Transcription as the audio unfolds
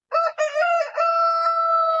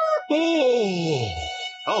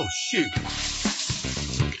Oh, shoot.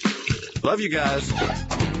 Love you guys.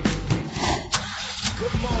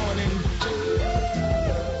 Good morning.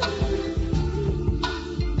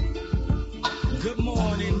 Good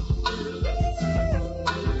morning.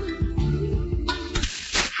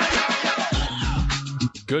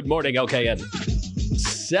 Good morning, LKN.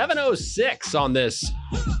 7:06 on this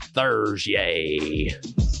Thursday.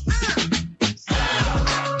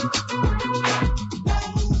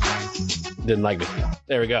 Didn't like me.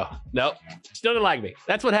 There we go. Nope. Still didn't like me.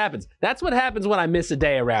 That's what happens. That's what happens when I miss a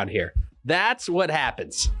day around here. That's what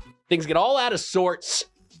happens. Things get all out of sorts.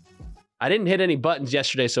 I didn't hit any buttons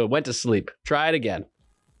yesterday, so it went to sleep. Try it again.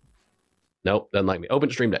 Nope, doesn't like me. Open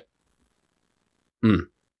stream day.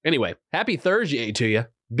 Anyway, happy Thursday to you.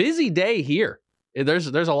 Busy day here. There's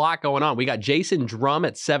a lot going on. We got Jason Drum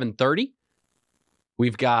at 7:30.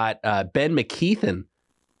 We've got Ben McKeithen,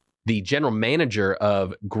 the general manager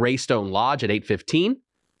of Greystone Lodge, at 8:15.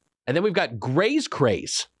 And then we've got Gray's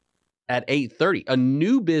Craze at 8:30. A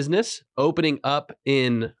new business opening up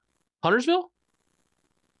in Huntersville?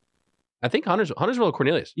 I think Huntersville or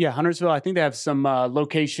Cornelius. Yeah, Huntersville. I think they have some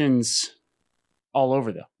locations all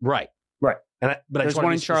over though. Right. But there's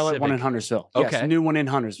one in Charlotte, one in Huntersville. Okay. Yes, new one in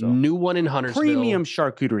Huntersville. New one in Huntersville. Premium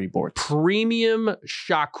charcuterie boards. Premium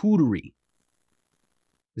charcuterie.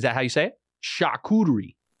 Is that how you say it?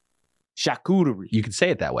 Charcuterie. Charcuterie. You can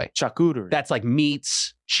say it that way. Charcuterie. That's like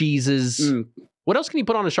meats, cheeses. What else can you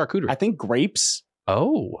put on a charcuterie? I think grapes.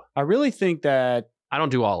 Oh. I really think that. I don't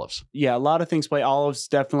do olives. Yeah, a lot of things play. Olives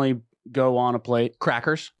definitely go on a plate.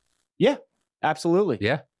 Crackers. Yeah, absolutely.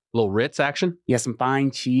 Yeah. A little Ritz action. Yeah, some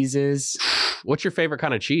fine cheeses. What's your favorite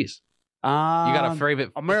kind of cheese? You got a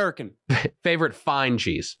favorite American. favorite fine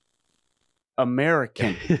cheese?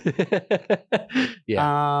 American.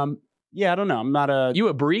 Yeah. Yeah, I don't know. I'm not a. You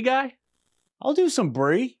a brie guy? I'll do some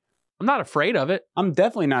brie. I'm not afraid of it. I'm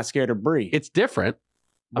definitely not scared of brie. It's different.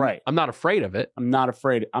 Right. I'm not afraid of it. I'm not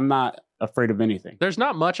afraid of anything. There's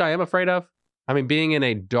not much I am afraid of. I mean, being in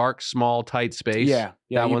a dark, small, tight space. Yeah.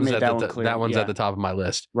 That you've one's made at that one clear. that one's Yeah. at the top of my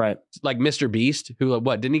list. Right. Like Mr. Beast, who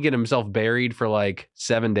didn't he get himself buried for like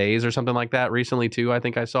 7 days or something like that recently too? I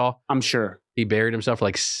think I saw. I'm sure. He buried himself for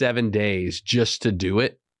like 7 days just to do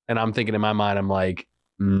it. And I'm thinking in my mind, I'm like,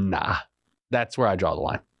 nah, that's where I draw the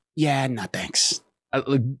line. Yeah, no thanks.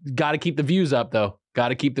 Got to keep the views up though. Got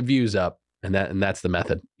to keep the views up. And that's the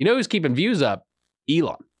method. You know who's keeping views up?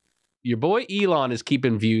 Elon. Your boy Elon is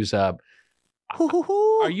keeping views up.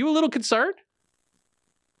 Are you a little concerned?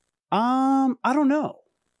 I don't know.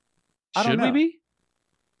 Should we be?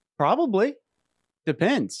 Probably.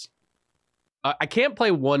 Depends. I can't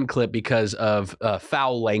play one clip because of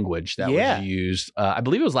foul language that was used. I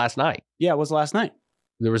believe it was last night. Yeah, it was last night.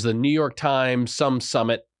 There was the New York Times, some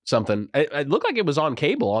summit, something. It looked like it was on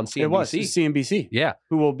cable on CNBC. It was CNBC. Yeah.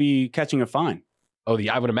 Who will be catching a fine. Oh,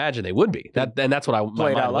 I would imagine they would be. And that's what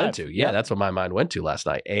my mind went to. Yeah, that's what my mind went to last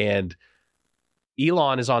night. And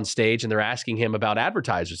Elon is on stage and they're asking him about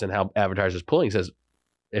advertisers and how advertisers pulling. He says,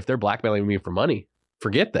 if they're blackmailing me for money,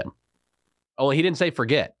 forget them. Oh, he didn't say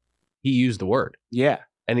forget. He used the word. Yeah.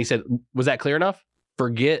 And he said, was that clear enough?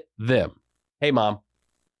 Forget them. Hey, mom.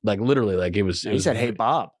 Like literally, like it was. He said, hey,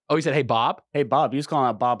 Bob. Oh, he said, hey, Bob? Hey, Bob. He was calling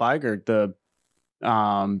out Bob Iger, the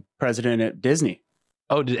president at Disney.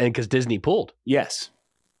 Oh, and because Disney pulled. Yes.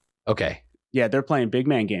 Okay. Yeah, they're playing big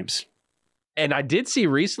man games. And I did see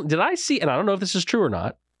recently, and I don't know if this is true or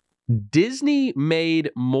not, Disney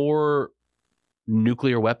made more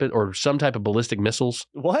nuclear weapon or some type of ballistic missiles.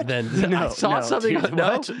 What? Then I saw something. Dude, no,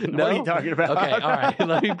 what? What are you talking about? Okay, all right.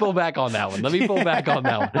 Let me pull back on that one.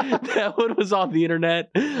 That one was on the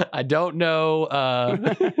internet. I don't know.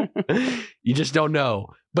 You just don't know.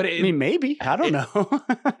 But I mean, maybe. I don't know.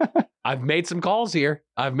 I've made some calls here.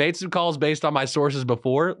 I've made some calls based on my sources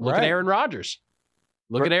before. Look at Aaron Rodgers.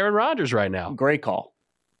 Look at Aaron Rodgers right now. Great call.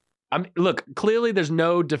 Look, clearly there's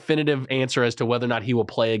no definitive answer as to whether or not he will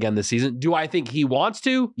play again this season. Do I think he wants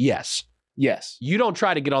to? Yes. Yes. You don't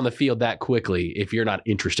try to get on the field that quickly if you're not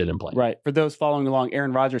interested in playing. Right. For those following along,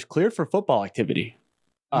 Aaron Rodgers cleared for football activity.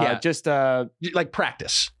 Just like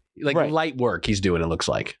practice. Like light work he's doing, it looks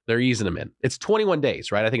like. They're easing him in. It's 21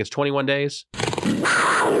 days, right? I think it's 21 days.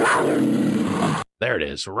 There it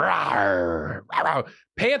is.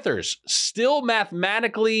 Panthers still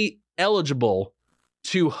mathematically eligible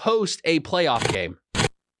to host a playoff game.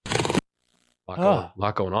 A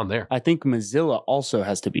lot going on there. I think Mozilla also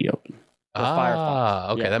has to be open. Firefox.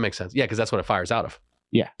 Okay, that makes sense. Yeah, because that's what it fires out of.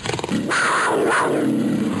 Yeah.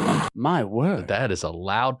 My word. That is a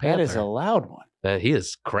loud panther. That is a loud one. He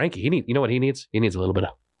is cranky. You know what he needs? He needs a little bit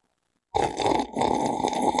of.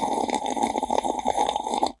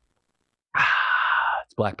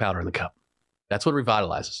 black powder in the cup. That's what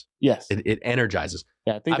revitalizes. Yes. It energizes.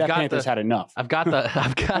 Yeah, I think that Panthers had enough. I've got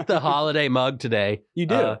the holiday mug today. You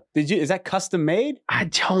do? Is that custom made? I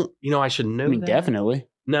don't. I should know. I mean, that. definitely.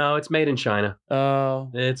 No, it's made in China.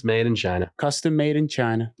 Oh, It's made in China. custom made in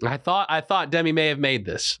China. I thought Demi may have made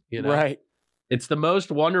this. Right. It's the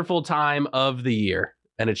most wonderful time of the year,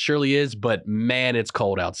 and it surely is. But man, it's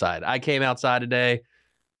cold outside. I came outside today.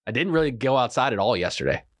 I didn't really go outside at all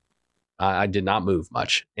yesterday. I did not move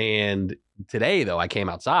much. And today, though, I came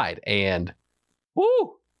outside and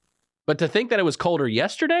woo. But to think that it was colder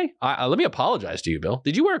yesterday, let me apologize to you, Bill.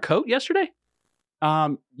 Did you wear a coat yesterday?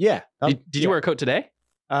 Yeah. Did you wear a coat today?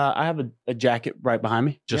 I have a jacket right behind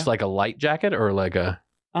me. Just like a light jacket or like a...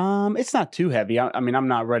 It's not too heavy. I mean, I'm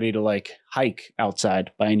not ready to like hike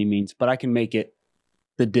outside by any means, but I can make it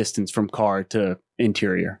the distance from car to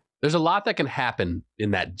interior. There's a lot that can happen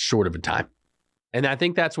in that short of a time. And I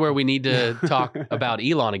think that's where we need to talk about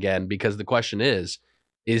Elon again, because the question is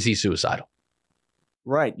he suicidal?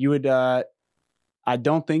 Right. You would, I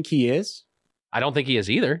don't think he is. I don't think he is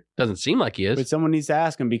either. Doesn't seem like he is. But someone needs to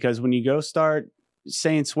ask him, because when you go start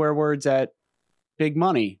saying swear words at big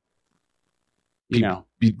money,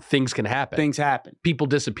 things can happen. Things happen. People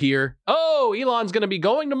disappear. Oh, Elon's going to be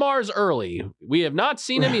going to Mars early. We have not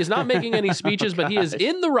seen him. He's not making any speeches, but he is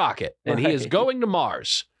in the rocket and he is going to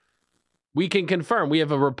Mars. We can confirm. We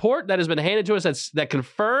have a report that has been handed to us that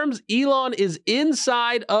confirms Elon is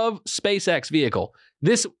inside of SpaceX vehicle.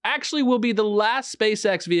 This actually will be the last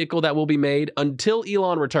SpaceX vehicle that will be made until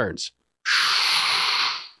Elon returns.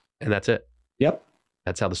 And that's it. Yep.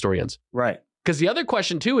 That's how the story ends. Right. Because the other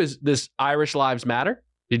question, too, is this Irish Lives Matter.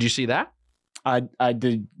 Did you see that? I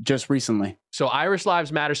did just recently. So Irish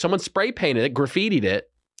Lives Matter, someone spray painted it, graffitied it.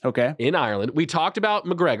 Okay. In Ireland. We talked about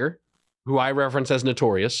McGregor, who I reference as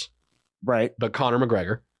notorious. Right. But Conor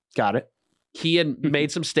McGregor. Got it. He had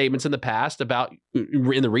made some statements in the past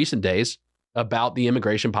in the recent days, about the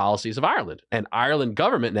immigration policies of Ireland. And Ireland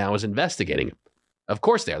government now is investigating him. Of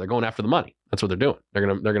course they are. They're going after the money. That's what they're doing. They're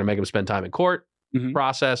gonna make him spend time in court,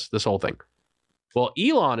 process, this whole thing. Well,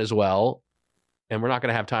 Elon as well, and we're not going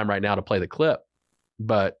to have time right now to play the clip,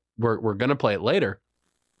 but we're going to play it later.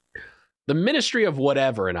 The Ministry of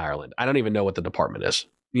whatever in Ireland, I don't even know what the department is.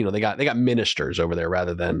 They got ministers over there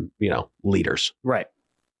rather than, leaders. Right.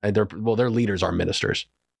 And their leaders are ministers,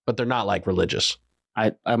 but they're not like religious.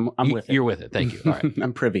 I'm with it. You're with it. Thank you. All right.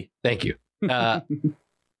 I'm privy. Thank you.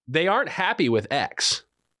 They aren't happy with X,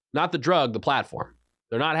 not the drug, the platform.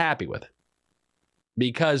 They're not happy with it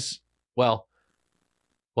because, well,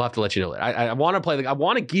 we'll have to let you know. I want to play. I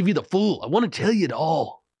want to give you the full. I want to tell you it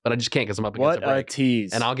all, but I just can't because I'm up against a break. What a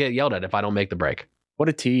tease! And I'll get yelled at if I don't make the break. What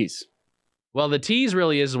a tease! Well, the tease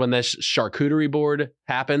really is when this charcuterie board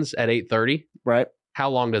happens at 8:30. Right. How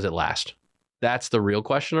long does it last? That's the real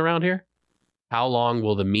question around here. How long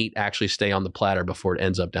will the meat actually stay on the platter before it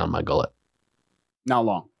ends up down my gullet? Not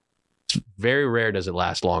long. It's very rare does it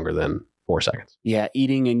last longer than 4 seconds. Yeah,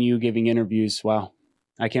 eating and you giving interviews. Wow.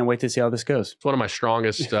 I can't wait to see how this goes. It's one of my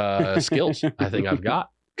strongest skills I think I've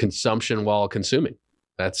got. Consumption while consuming.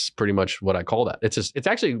 That's pretty much what I call that. It's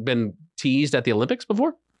actually been teased at the Olympics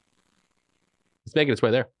before. It's making its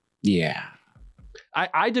way there. Yeah.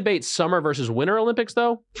 I debate summer versus winter Olympics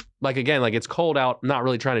though. Like again, like it's cold out. I'm not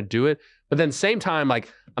really trying to do it. But then same time, like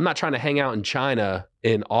I'm not trying to hang out in China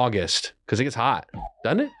in August because it gets hot.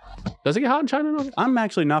 Doesn't it? Does it get hot in China in August? I'm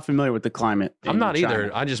actually not familiar with the climate. I'm not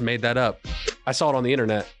either. I just made that up. I saw it on the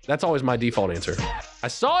internet. That's always my default answer. I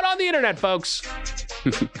saw it on the internet, folks.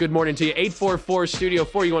 Good morning to you. 844 Studio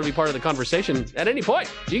 4. You want to be part of the conversation at any point?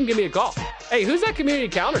 You can give me a call. Hey, who's that community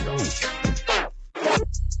counter going?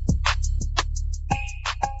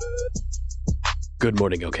 Good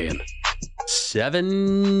morning, OKN.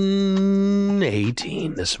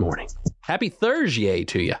 7:18 this morning. Happy Thursday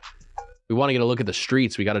to you. We want to get a look at the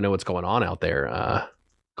streets. We got to know what's going on out there.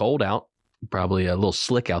 Cold out. Probably a little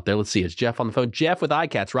slick out there. Let's see. It's Jeff on the phone. Jeff with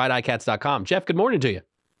iCats, rideicats.com. Jeff, good morning to you.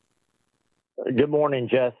 Good morning,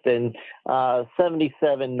 Justin.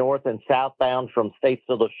 77 north and southbound from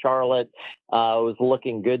Statesville to Charlotte was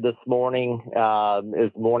looking good this morning.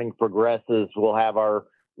 As morning progresses, we'll have our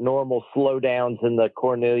normal slowdowns in the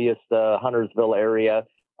Cornelius to Huntersville area.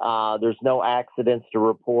 There's no accidents to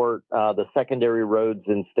report. The secondary roads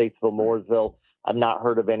in Statesville, Mooresville, I've not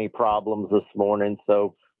heard of any problems this morning.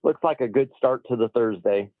 So looks like a good start to the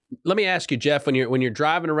Thursday. Let me ask you, Jeff, when you're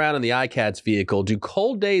driving around in the iCats vehicle, do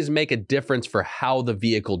cold days make a difference for how the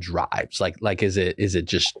vehicle drives? Like is it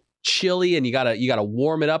just chilly and you gotta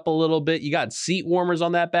warm it up a little bit? You got seat warmers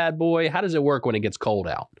on that bad boy. How does it work when it gets cold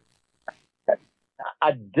out?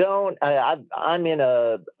 I don't. I'm in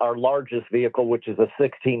our largest vehicle, which is a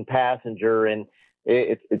 16 passenger, and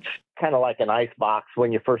it's kind of like an ice box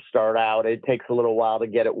when you first start out. It takes a little while to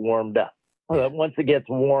get it warmed up. Once it gets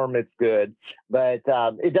warm, it's good, but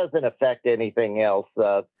it doesn't affect anything else.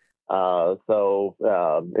 So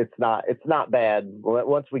it's not bad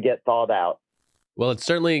once we get thawed out. Well, it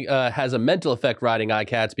certainly has a mental effect riding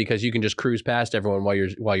iCats because you can just cruise past everyone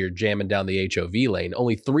while you're jamming down the HOV lane.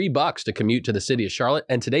 Only $3 to commute to the city of Charlotte,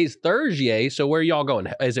 and today's Thursday. So where are y'all going?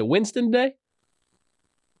 Is it Winston Day?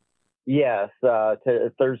 Yes,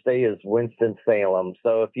 Thursday is Winston-Salem.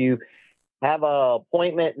 So if you have an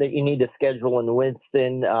appointment that you need to schedule in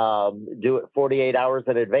Winston, do it 48 hours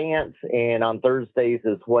in advance. And on Thursdays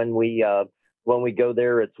is when we go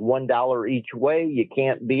there. It's $1 each way. You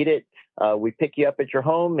can't beat it. We pick you up at your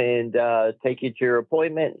home and take you to your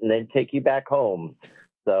appointment, and then take you back home.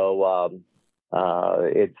 So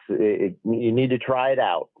you need to try it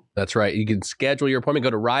out. That's right. You can schedule your appointment. Go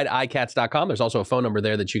to rideicats.com. There's also a phone number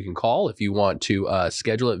there that you can call if you want to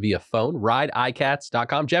schedule it via phone.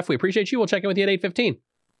 Rideicats.com. Jeff, we appreciate you. We'll check in with you at 8:15.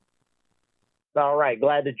 All right.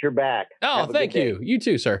 Glad that you're back. Oh, thank you. You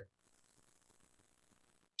too, sir.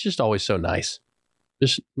 Just always so nice.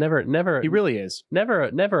 Just never. He really is. Never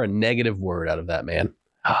a negative word out of that man.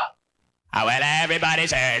 Well,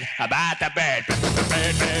 everybody's heard about the bird. The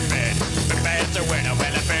bird's a winner.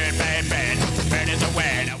 Well, the bird is a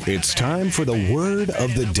winner. It's time for the word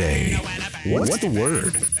of the day. What's the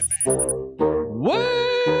word?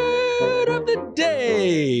 Word of the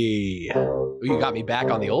day. You got me back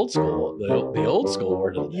on the old school. The old school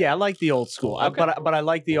word of the day. Yeah, I like the old school, Okay. but I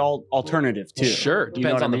like the alternative too. Sure. You know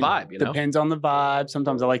Depends what on I the mean? vibe, you know? Depends on the vibe.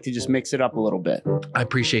 Sometimes I like to just mix it up a little bit. I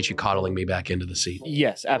appreciate you coddling me back into the seat.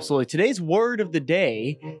 Yes, absolutely. Today's word of the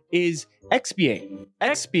day is expiate.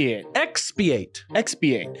 Expiate. Expiate.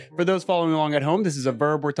 Expiate. For those following along at home, this is a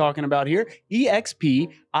verb we're talking about here.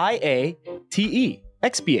 EXPIATE.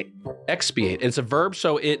 Expiate. Expiate. It's a verb,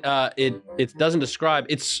 so it doesn't describe.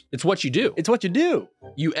 It's what you do. It's what you do.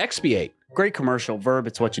 You expiate. Great commercial verb.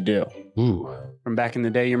 It's what you do. Ooh. From back in the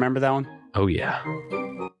day, you remember that one? Oh yeah.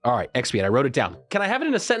 All right. Expiate. I wrote it down. Can I have it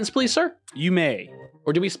in a sentence, please, sir? You may.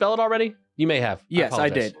 Or did we spell it already? You may have. Yes, I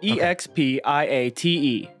did. Okay.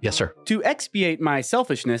 EXPIATE. Yes, sir. To expiate my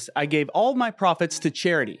selfishness, I gave all my profits to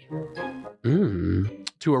charity.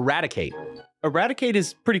 To eradicate. Eradicate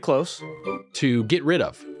is pretty close. To get rid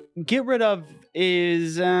of. Get rid of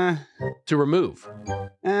is To remove.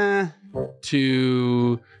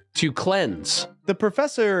 To cleanse. the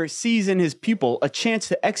professor sees in his pupil a chance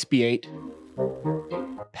to expiate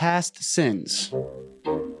past sins.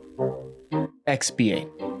 Expiate.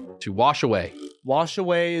 To wash away. Wash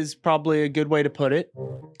away is probably a good way to put it.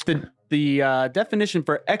 The definition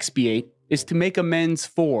for expiate is to make amends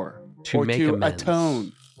for. To or make to amends.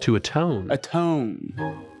 atone. To atone. Atone.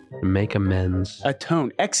 To make amends.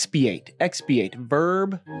 Atone. Expiate. Expiate.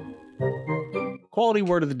 Verb. Quality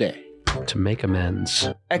word of the day. To make amends.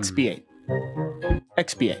 Expiate.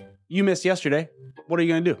 Expiate. You missed yesterday. What are you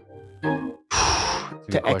going to do? That's a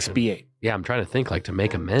good To question. expiate. Yeah, I'm trying to think like to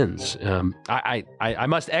make amends. I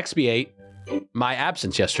must expiate my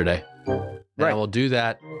absence yesterday. And Right. I will do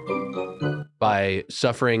that by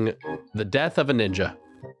suffering the death of a ninja.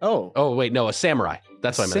 Oh. Oh, wait, no, a samurai.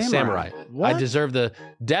 That's what I meant. Samurai. Samurai. What? I deserve the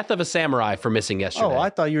death of a samurai for missing yesterday. Oh, I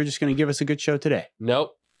thought you were just going to give us a good show today.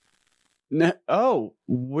 Nope. No, oh,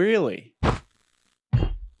 really?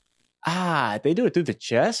 They do it through the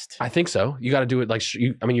chest? I think so. You got to do it like,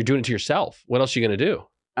 you're doing it to yourself. What else are you going to do?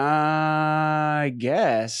 I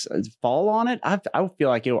guess. Fall on it? I would feel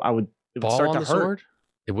like it would Ball start on to the hurt. sword?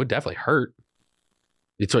 It would definitely hurt.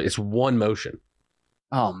 It's one motion.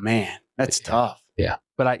 Oh, man. That's Yeah. tough. Yeah.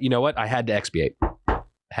 But you know what? I had to expiate.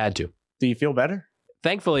 Had to. Do you feel better?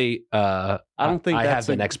 Thankfully, I don't think I have that's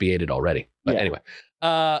been expiated already. But Yeah. anyway.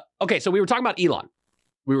 Okay, so we were talking about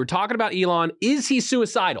Elon. Is he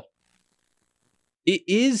suicidal?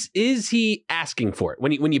 Is he asking for it?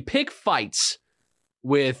 When you pick fights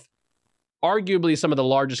with arguably some of the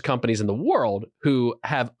largest companies in the world who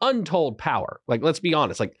have untold power, like let's be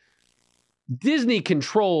honest, like Disney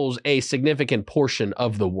controls a significant portion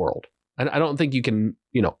of the world. And I don't think you can,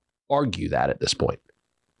 argue that at this point.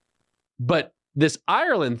 But this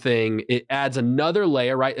Ireland thing, it adds another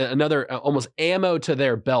layer, right? Another almost ammo to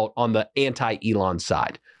their belt on the anti-Elon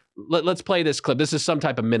side. Let's play this clip. This is some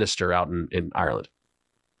type of minister out in Ireland.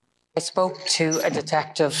 I spoke to a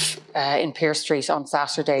detective in Pearse Street on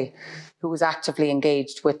Saturday who was actively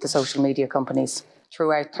engaged with the social media companies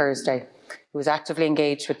throughout Thursday. He was actively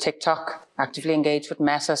engaged with TikTok actively engaged with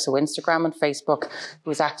Meta, so Instagram and Facebook, who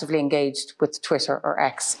was actively engaged with Twitter or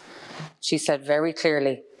X. She said very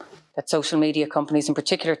clearly that social media companies, in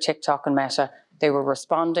particular TikTok and Meta, they were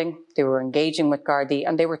responding, they were engaging with Gardaí,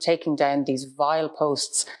 and they were taking down these vile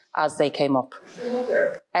posts as they came up.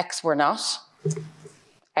 X were not.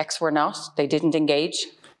 They didn't engage.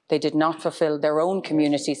 They did not fulfill their own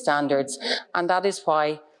community standards. And that is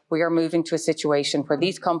why we are moving to a situation where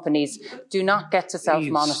these companies do not get to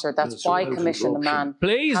self-monitor. That's why Commission the Man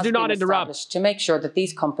Please has do not been interrupt. established, to make sure that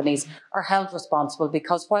these companies are held responsible,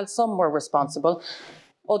 because while some were responsible,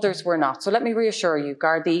 others were not. So let me reassure you,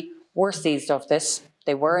 Gardaí were seized of this.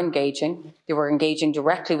 They were engaging. They were engaging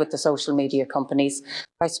directly with the social media companies.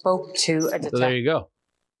 I spoke to a detective. So there you go.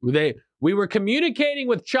 We were communicating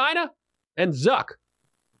with China and Zuck.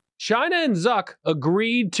 China and Zuck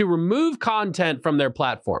agreed to remove content from their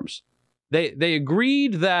platforms. They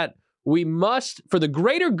agreed that we must, for the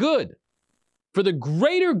greater good,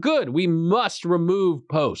 we must remove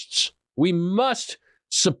posts. We must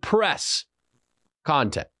suppress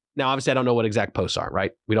content. Now, obviously, I don't know what exact posts are,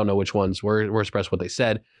 right? We don't know which ones were suppressed, what they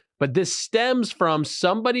said. But this stems from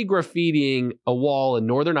somebody graffitiing a wall in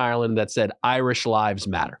Northern Ireland that said Irish Lives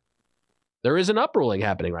Matter. There is an upruling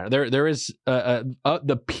happening right now. There is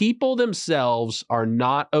the people themselves are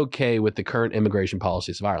not okay with the current immigration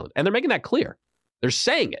policies of Ireland, and they're making that clear. They're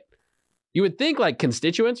saying it. You would think like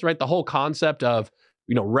constituents, right? The whole concept of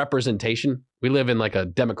representation. We live in like a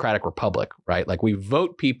democratic republic, right? Like we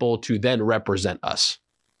vote people to then represent us.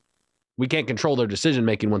 We can't control their decision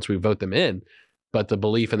making once we vote them in, but the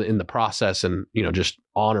belief in the process and just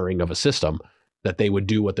honoring of a system that they would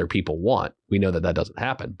do what their people want. We know that doesn't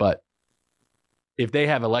happen, but if they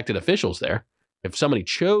have elected officials there, if somebody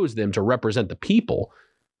chose them to represent the people,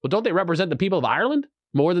 well, don't they represent the people of Ireland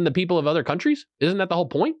more than the people of other countries? Isn't that the whole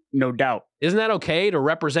point? No doubt. Isn't that okay to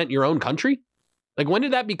represent your own country? Like, when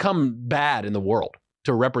did that become bad in the world,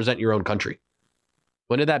 to represent your own country?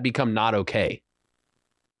 When did that become not okay?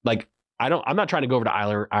 Like, I'm not trying to go over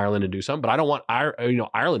to Ireland and do something, but I don't want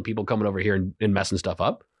Ireland people coming over here and messing stuff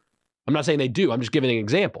up. I'm not saying they do. I'm just giving an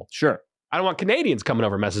example. Sure. I don't want Canadians coming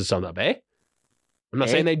over messing something up, eh? I'm not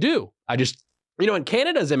saying they do. I just, and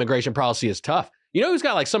Canada's immigration policy is tough. You know who's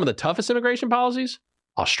got like some of the toughest immigration policies?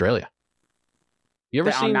 Australia. You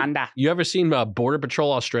ever seen Border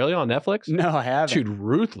Patrol Australia on Netflix? No, I haven't. Dude,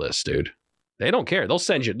 ruthless, dude. They don't care. They'll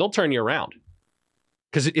turn you around.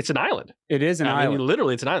 Because it's an island. It is an island.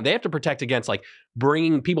 Literally, it's an island. They have to protect against like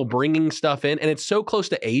bringing stuff in. And it's so close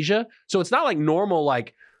to Asia. So it's not like normal,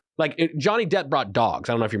 Johnny Depp brought dogs.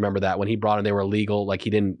 I don't know if you remember that when he brought them, they were illegal. Like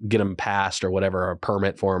he didn't get them passed or whatever, or a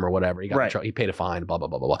permit for them or whatever. He paid a fine, blah, blah,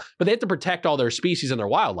 blah, blah, blah. But they have to protect all their species and their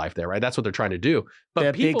wildlife there, right? That's what they're trying to do. But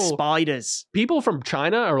they're big spiders. People from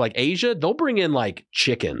China or like Asia, they'll bring in like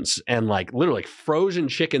chickens and like literally frozen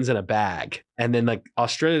chickens in a bag. And then like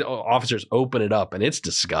Australian officers open it up and it's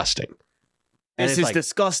disgusting. This is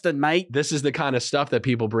disgusting, mate. This is the kind of stuff that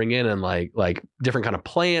people bring in and like different kind of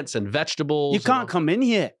plants and vegetables. You can't come in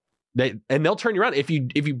here. They'll turn you around if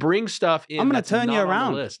you bring stuff in. I'm going to turn you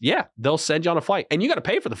around. Yeah, they'll send you on a flight, and you got to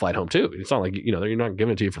pay for the flight home too. It's not like you're not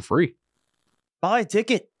giving it to you for free. Buy a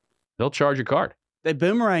ticket. They'll charge your card. They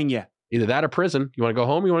boomerang you. Either that or prison. You want to go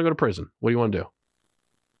home? Or you want to go to prison? What do you want to do?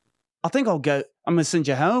 I think I'll go. I'm going to send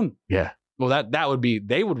you home. Yeah. Well, that would be.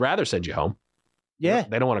 They would rather send you home. Yeah.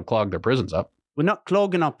 They don't want to clog their prisons up. We're not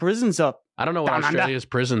clogging our prisons up. I don't know what Australia's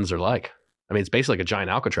prisons are like. I mean, it's basically like a giant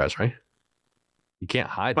Alcatraz, right? You can't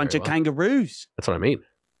hide. Bunch of kangaroos. That's what I mean.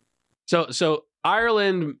 So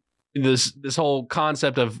Ireland, this whole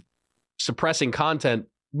concept of suppressing content,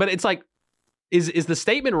 but it's like, is the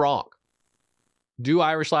statement wrong? Do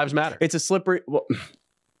Irish lives matter? It's a slippery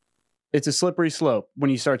slope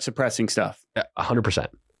when you start suppressing stuff. 100%.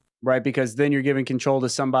 Right, because then you're giving control to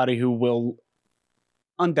somebody who will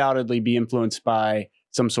undoubtedly be influenced by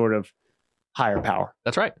some sort of higher power.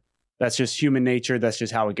 That's right. That's just human nature. That's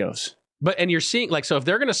just how it goes. And you're seeing, so if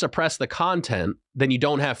they're going to suppress the content, then you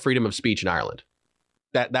don't have freedom of speech in Ireland.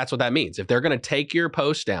 That's what that means. If they're going to take your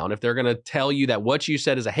post down, if they're going to tell you that what you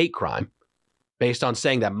said is a hate crime based on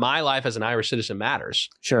saying that my life as an Irish citizen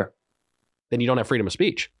matters, sure, then you don't have freedom of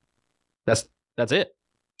speech. That's it.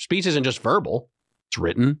 Speech isn't just verbal. It's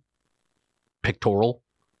written, pictorial,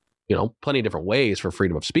 plenty of different ways for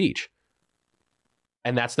freedom of speech.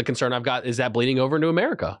 And that's the concern I've got. Is that bleeding over into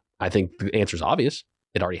America? I think the answer is obvious.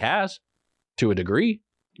 It already has. To a degree.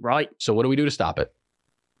 Right. So what do we do to stop it?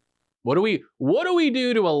 What do we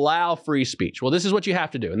do to allow free speech? Well, this is what you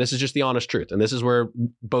have to do. And this is just the honest truth. And this is where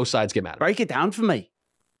both sides get mad. Break it down for me.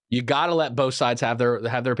 You got to let both sides have their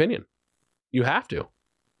opinion. You have to.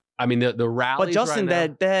 I mean, the rallies. But Justin,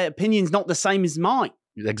 right their opinion's not the same as mine.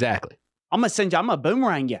 now, exactly. I'm gonna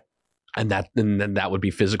boomerang you. And then that would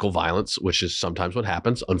be physical violence, which is sometimes what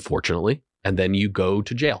happens, unfortunately. And then you go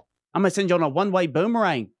to jail. I'm gonna send you on a one-way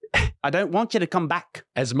boomerang. I don't want you to come back.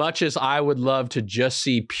 As much as I would love to just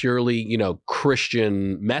see purely,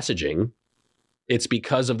 Christian messaging, it's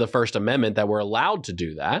because of the First Amendment that we're allowed to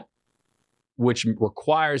do that, which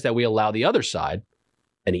requires that we allow the other side,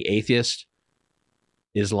 any atheist,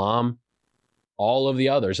 Islam, all of the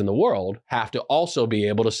others in the world have to also be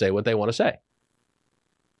able to say what they want to say.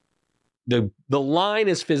 The line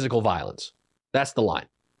is physical violence. That's the line.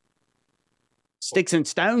 Sticks and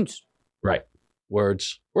stones. Right.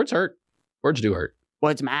 Words hurt. Words do hurt.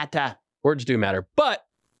 Words matter. Words do matter, but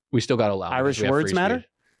we still got to allow them Irish because we have words free matter? speech.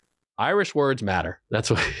 Irish words matter. That's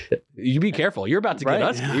what you be careful. You're about to get Right.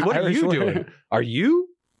 us. What are Irish you word. doing? Are you?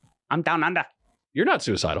 I'm down under. You're not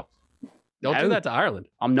suicidal. Don't do No. that to Ireland.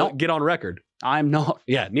 I'm not. Get on record. I'm not.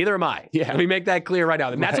 Yeah, neither am I. Yeah. Let me make that clear right now.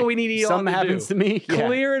 And that's Right. what we need Elon Something to happens do. to me. Yeah.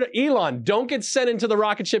 Clear it. Elon, don't get sent into the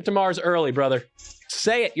rocket ship to Mars early, brother.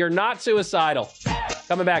 Say it. You're not suicidal.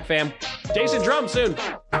 Coming back, fam. Jason Drum soon.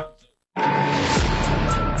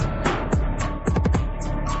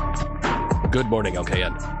 Good morning,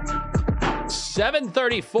 LKN.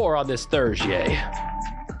 7:34 on this Thursday.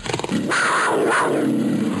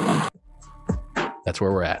 That's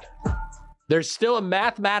where we're at. There's still a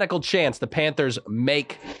mathematical chance the Panthers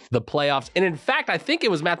make the playoffs. And in fact, I think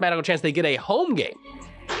it was mathematical chance they get a home game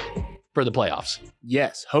for the playoffs.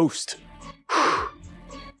 Yes, host.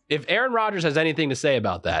 If Aaron Rodgers has anything to say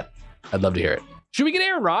about that, I'd love to hear it. Should we get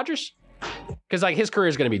Aaron Rodgers? Because his career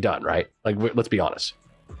is going to be done, right? Let's be honest.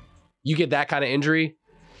 You get that kind of injury,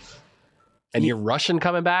 and you're Russian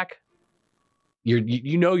coming back.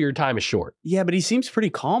 You know your time is short. Yeah, but he seems pretty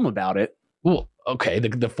calm about it. Well, okay, the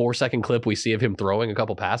 4-second clip we see of him throwing a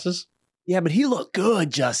couple passes. Yeah, but he looked good,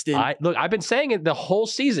 Justin. I've been saying it the whole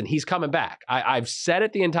season. He's coming back. I've said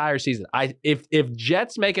it the entire season. If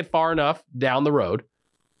Jets make it far enough down the road,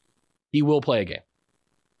 he will play a game.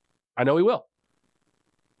 I know he will.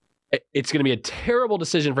 It's going to be a terrible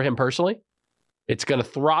decision for him personally. It's going to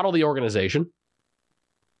throttle the organization.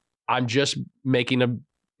 I'm just making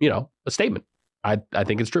a statement. I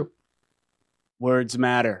think it's true. Words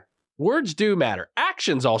matter. Words do matter.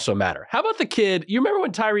 Actions also matter. How about the kid? You remember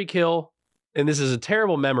when Tyreek Hill, and this is a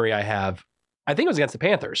terrible memory I have, I think it was against the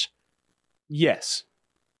Panthers, Yes.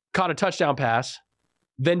 caught a touchdown pass,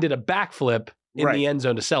 then did a backflip in Right. the end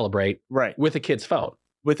zone to celebrate Right. with a kid's phone.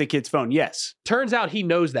 With the kid's phone. Yes. Turns out he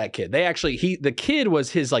knows that kid. The kid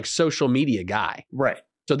was his social media guy. Right.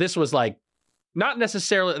 So this was not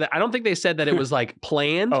necessarily, I don't think they said that it was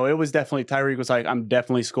planned. Oh, it was definitely, Tyreek was like, I'm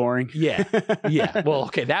definitely scoring. Yeah. Yeah. Well,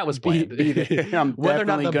 okay, that was planned. I'm Whether or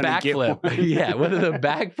not the definitely gonna get backflip, one. yeah, whether the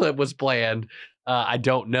backflip was planned, I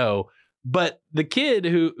don't know. But the kid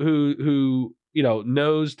who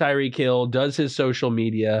knows Tyreek Hill, does his social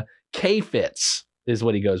media, K-Fitz is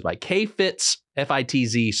what he goes by. K-Fitz,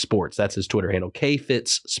 F-I-T-Z Sports. That's his Twitter handle.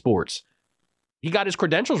 K-Fitz Sports. He got his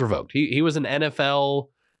credentials revoked. He was an NFL,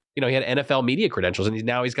 he had NFL media credentials, and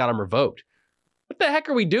now he's got them revoked. What the heck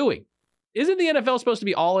are we doing? Isn't the NFL supposed to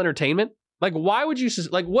be all entertainment? Why would you,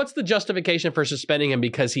 what's the justification for suspending him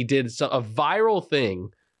because he did a viral thing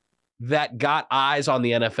that got eyes on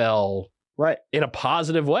the NFL Right. in a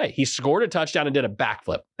positive way? He scored a touchdown and did a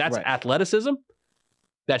backflip. That's Right. athleticism.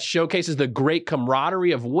 That showcases the great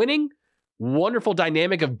camaraderie of winning, wonderful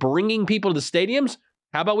dynamic of bringing people to the stadiums.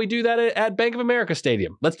 How about we do that at Bank of America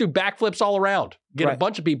Stadium? Let's do backflips all around. Get a Right.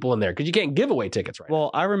 bunch of people in there because you can't give away tickets right now.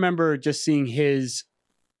 Well, I remember just seeing his,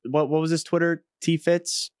 what was his Twitter?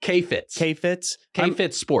 T-Fitz? K-Fitz. K-Fitz?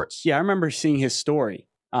 K-Fitz Sports. Yeah, I remember seeing his story.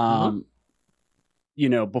 Mm-hmm.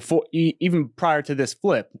 Before, even prior to this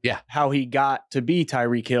flip. Yeah. How he got to be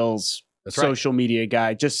Tyreek Hill's That's right. social media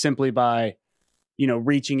guy just simply by,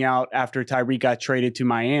 reaching out after Tyreek got traded to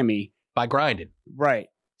Miami. By grinding. Right.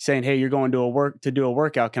 Saying, hey, you're going to do a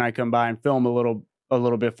workout. Can I come by and film a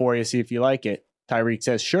little bit for you, see if you like it? Tyreek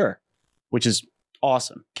says, sure, which is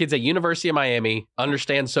awesome. Kids at University of Miami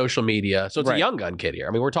understand social media. So it's a Right. young gun kid here.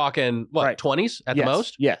 I mean, we're talking, Right. 20s at Yes. the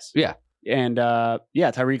most? Yes. Yeah. And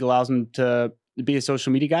Tyreek allows him to be a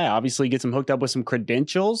social media guy, obviously gets him hooked up with some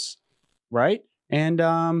credentials, right? And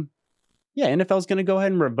NFL's going to go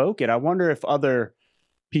ahead and revoke it. I wonder if other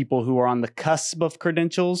people who are on the cusp of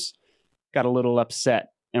credentials got a little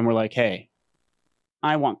upset and were like, hey,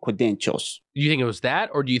 I want credentials. Do you think it was that,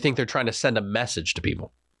 or do you think they're trying to send a message to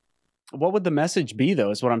people? What would the message be,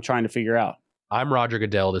 though, is what I'm trying to figure out. I'm Roger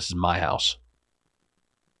Goodell. This is my house.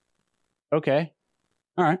 Okay.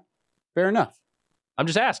 All right. Fair enough. I'm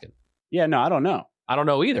just asking. Yeah, no, I don't know. I don't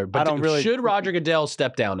know either. But should Roger Goodell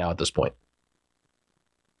step down now at this point?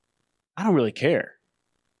 I don't really care.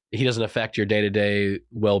 He doesn't affect your day-to-day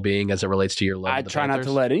well-being as it relates to your love. I try not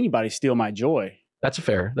to let anybody steal my joy. That's a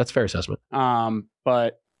fair assessment.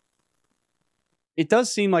 But it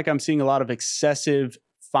does seem like I'm seeing a lot of excessive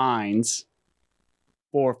fines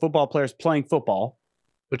for football players playing football.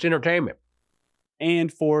 It's entertainment. And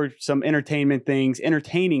for some entertaining things,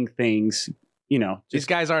 These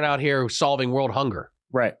guys aren't out here solving world hunger.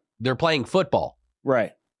 Right. They're playing football.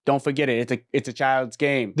 Right. Don't forget it. It's a child's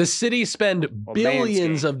game. The city spend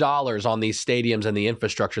billions of dollars on these stadiums and the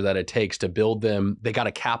infrastructure that it takes to build them. They got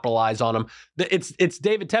to capitalize on them. It's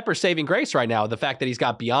David Tepper's saving grace right now. The fact that he's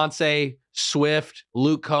got Beyonce, Swift,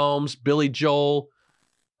 Luke Combs, Billy Joel,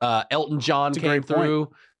 Elton John came through.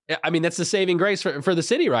 I mean, that's the saving grace for the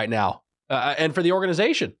city right now and for the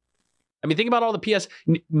organization. I mean, think about all the PS.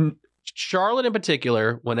 Charlotte in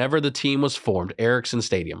particular, whenever the team was formed, Ericsson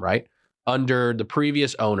Stadium, right? Under the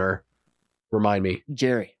previous owner, remind me,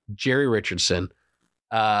 Jerry Richardson,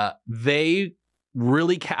 they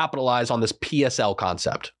really capitalized on this PSL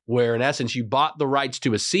concept, where in essence you bought the rights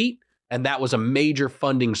to a seat, and that was a major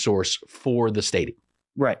funding source for the stadium.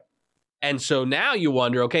 Right. And so now you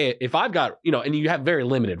wonder, okay, if I've got, and you have very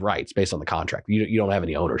limited rights based on the contract, you don't have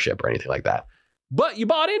any ownership or anything like that, but you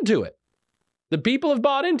bought into it. The people have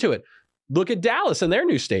bought into it. Look at Dallas and their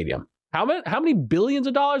new stadium. How many billions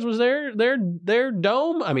of dollars was their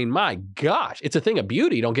dome? I mean, my gosh, it's a thing of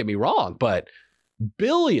beauty. Don't get me wrong, but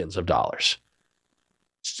billions of dollars.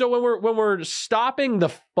 So when we're stopping the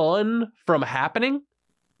fun from happening,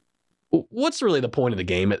 what's really the point of the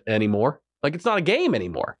game anymore? Like, it's not a game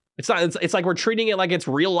anymore. It's not. It's like we're treating it like it's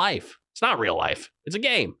real life. It's not real life. It's a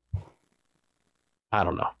game. I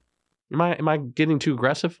don't know. Am I getting too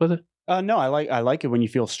aggressive with it? No, I like it when you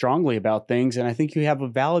feel strongly about things, and I think you have a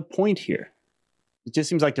valid point here. It just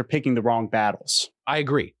seems like they're picking the wrong battles. I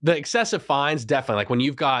agree. The excessive fines, definitely. Like when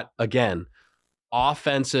you've got, again,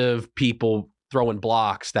 offensive people throwing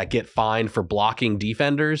blocks that get fined for blocking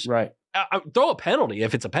defenders. Right. Throw a penalty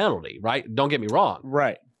if it's a penalty, right? Don't get me wrong.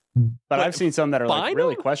 Right. But I've seen some that are like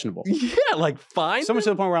really questionable. Yeah, like fine. So much to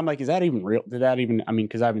the point where I'm like, is that even real?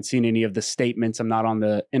 Because I haven't seen any of the statements. I'm not on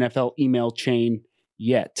the NFL email chain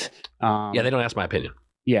yet. Yeah, they don't ask my opinion.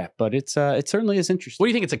 Yeah, but it certainly is interesting. What do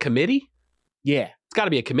you think? It's a committee? Yeah. It's got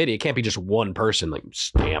to be a committee. It can't be just one person, like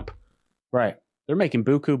stamp. Right. They're making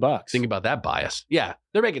buku bucks. Think about that bias. Yeah,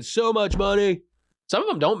 they're making so much money. Some of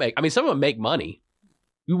them don't make. I mean, some of them make money.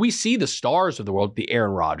 We see the stars of the world, the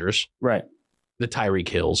Aaron Rodgers. Right. The Tyreek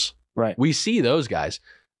Hills. Right. We see those guys.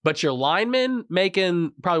 But your linemen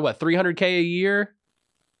making probably $300K a year?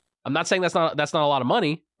 I'm not saying that's not a lot of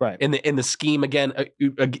money. Right. In the scheme, again,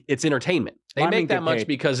 it's entertainment. They make that much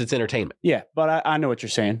because it's entertainment. Yeah, but I know what you're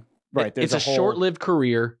saying. Right. It's a short-lived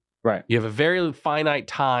career. Right. You have a very finite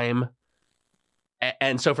time.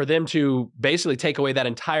 And so for them to basically take away that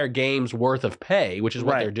entire game's worth of pay, which is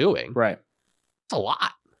what they're doing. Right. It's a lot.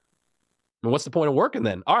 I mean, what's the point of working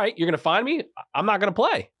then? All right, you're going to fine me? I'm not going to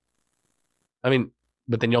play. I mean,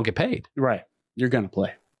 but then you don't get paid. Right. You're going to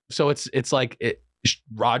play. So it's like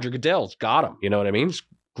Roger Goodell's got him. You know what I mean? Just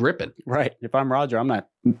gripping. Right. If I'm Roger,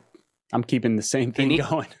 I'm keeping the same thing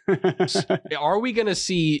going. Are we going to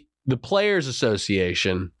see the Players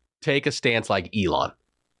Association take a stance like Elon?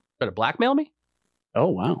 Try to blackmail me? Oh,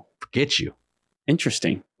 wow. Forget you.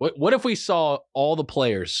 Interesting. What if we saw all the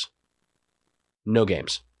players, no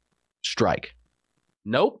games, strike?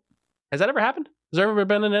 Nope. Has that ever happened? Has there ever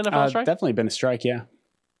been an NFL strike? Definitely been a strike, yeah.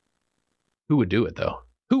 Who would do it, though?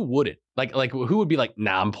 Who wouldn't? Like who would be like,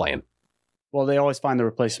 nah, I'm playing? Well, they always find the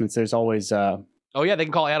replacements. There's always... oh, yeah, they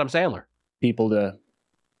can call Adam Sandler. People to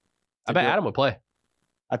I bet Adam would play.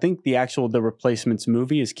 I think the Replacements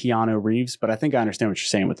movie is Keanu Reeves, but I think I understand what you're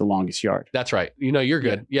saying with The Longest Yard. That's right. You're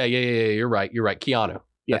good. Yeah. You're right. Keanu.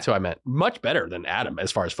 That's who I meant. Much better than Adam as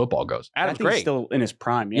far as football goes. Adam's great. He's still in his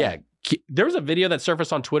prime. Yeah. There was a video that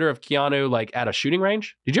surfaced on Twitter of Keanu like at a shooting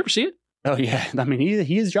range. Did you ever see it? Oh yeah. I mean,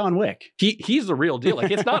 he is John Wick. He's the real deal.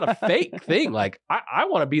 Like, it's not a fake thing. Like, I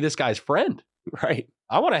want to be this guy's friend. Right.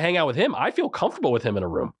 I want to hang out with him. I feel comfortable with him in a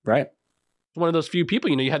room. Right. One of those few people,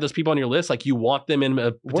 you have those people on your list, like you want them in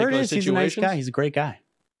a particular situation. He's a nice guy. He's a great guy.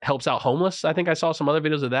 Helps out homeless. I think I saw some other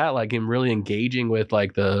videos of that, like him really engaging with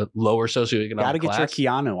like the lower socioeconomic class. Got to get your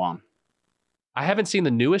Keanu on. I haven't seen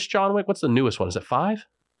the newest John Wick. What's the newest one? Is it 5?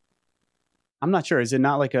 I'm not sure. Is it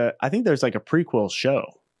not like I think there's like a prequel show.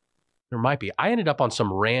 There might be. I ended up on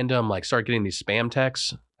some random, start getting these spam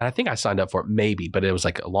texts. And I think I signed up for it maybe, but it was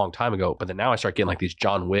like a long time ago. But then now I start getting like these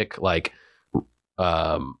John Wick,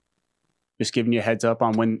 just giving you a heads up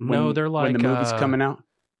on when the movie's coming out?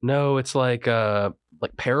 No, it's like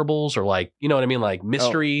like parables or like, you know what I mean? Like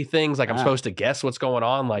mystery things. Like I'm supposed to guess what's going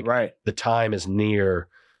on. Like the time is near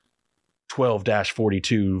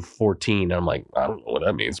 12-42-14. And I'm like, I don't know what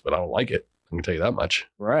that means, but I don't like it. I can tell you that much.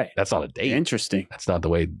 Right. That's not a date. Interesting. That's not the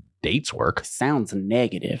way dates work. Sounds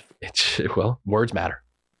negative. Well, words matter.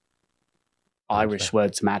 Irish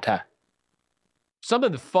words matter.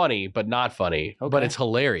 Something funny, but not funny, but it's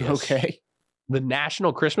hilarious. Okay. The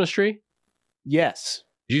National Christmas Tree? Yes.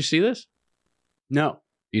 Did you see this? No.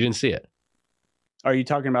 You didn't see it? Are you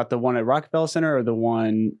talking about the one at Rockefeller Center or the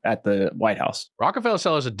one at the White House? Rockefeller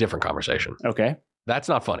Center is a different conversation. Okay. That's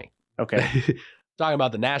not funny. Okay. Talking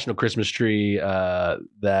about the National Christmas Tree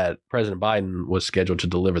that President Biden was scheduled to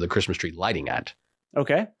deliver the Christmas tree lighting at.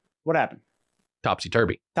 Okay. What happened?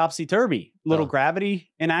 Topsy-turvy. Topsy-turvy. Little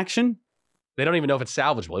gravity in action? They don't even know if it's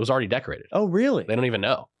salvageable. It was already decorated. Oh, really? They don't even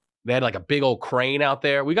know. They had like a big old crane out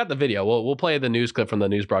there. We got the video. We'll play the news clip from the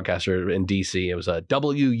news broadcaster in D.C. It was a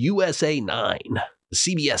WUSA 9, the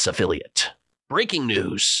CBS affiliate. Breaking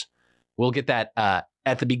news. We'll get that at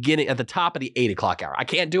the top of the 8 o'clock hour. I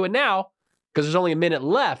can't do it now because there's only a minute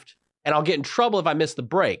left, and I'll get in trouble if I miss the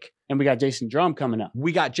break. And we got Jason Drum coming up.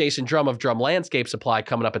 We got Jason Drum of Drum Landscape Supply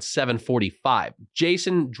coming up at 7:45.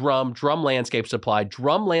 Jason Drum, Drum Landscape Supply,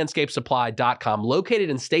 drumlandscapesupply.com, located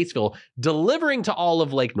in Statesville, delivering to all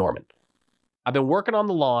of Lake Norman. I've been working on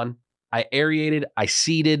the lawn. I aerated, I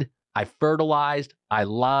seeded, I fertilized, I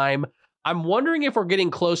lime. I'm wondering if we're getting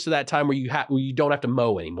close to that time where you don't have to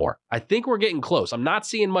mow anymore. I think we're getting close. I'm not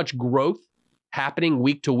seeing much growth happening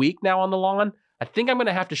week to week now on the lawn. I think I'm going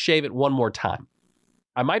to have to shave it one more time.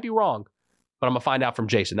 I might be wrong, but I'm going to find out from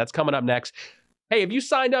Jason. That's coming up next. Hey, have you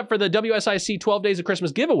signed up for the WSIC 12 Days of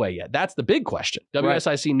Christmas giveaway yet? That's the big question.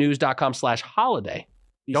 WSICnews.com/holiday.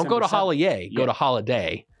 Don't go to holiday, go to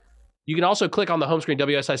holiday. You can also click on the home screen,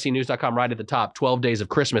 WSICnews.com, right at the top, 12 Days of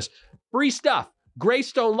Christmas. Free stuff.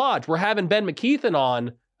 Greystone Lodge. We're having Ben McKeithen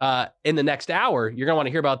on in the next hour. You're going to want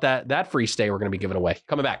to hear about that free stay we're going to be giving away.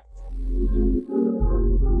 Coming back.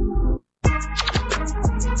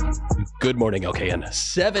 Good morning, OKN.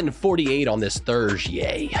 7:48 on this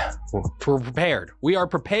Thursday. We're prepared. We are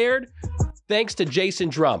prepared thanks to Jason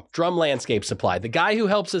Drum, Drum Landscape Supply, the guy who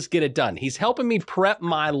helps us get it done. He's helping me prep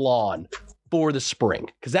my lawn for the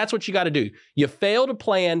spring because that's what you got to do. You fail to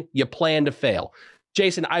plan, you plan to fail.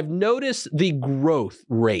 Jason, I've noticed the growth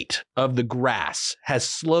rate of the grass has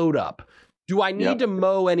slowed up. Do I need to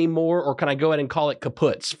mow anymore, or can I go ahead and call it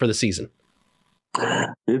kaputs for the season?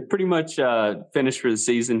 It's pretty much finished for the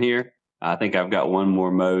season here. I think I've got one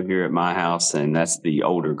more mow here at my house, and that's the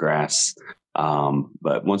older grass.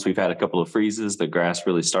 But once we've had a couple of freezes, the grass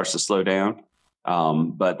really starts to slow down.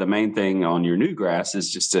 But the main thing on your new grass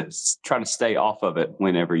is just to try to stay off of it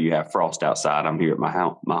whenever you have frost outside. I'm here at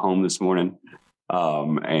my home this morning,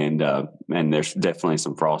 and there's definitely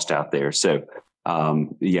some frost out there. So,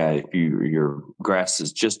 if your grass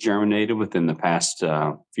has just germinated within the past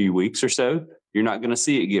few weeks or so, you're not going to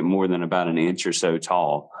see it get more than about an inch or so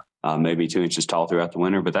tall. Maybe 2 inches tall throughout the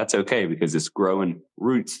winter, but that's okay because it's growing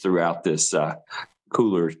roots throughout this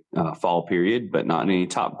cooler fall period, but not any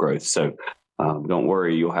top growth. So don't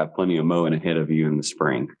worry, you'll have plenty of mowing ahead of you in the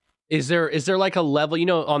spring. Is there like a level,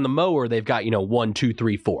 on the mower, they've got, 1, 2,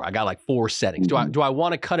 3, 4. I got like 4 settings. Mm-hmm. Do I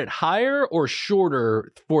want to cut it higher or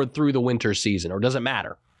shorter through the winter season, or does it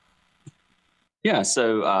matter? Yeah.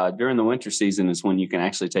 So during the winter season is when you can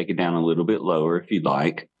actually take it down a little bit lower if you'd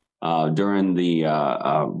like. During the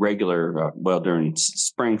during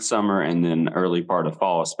spring, summer, and then early part of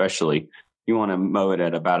fall, especially, you want to mow it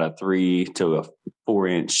at about a 3 to a 4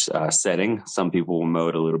 inch setting. Some people will mow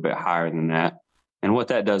it a little bit higher than that. And what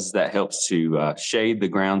that does is that helps to shade the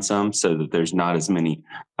ground some so that there's not as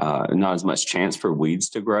much chance for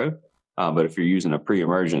weeds to grow. But if you're using a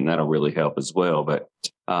pre-emergent, that'll really help as well. But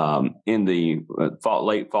in the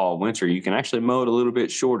late fall, winter, you can actually mow it a little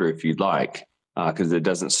bit shorter if you'd like. Because it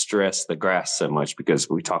doesn't stress the grass so much, because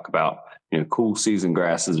we talk about cool season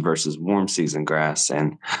grasses versus warm season grass,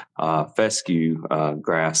 and fescue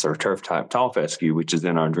grass or turf type tall fescue, which is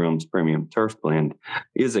in our Drums Premium Turf Blend,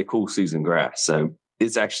 is a cool season grass. So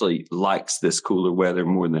it actually likes this cooler weather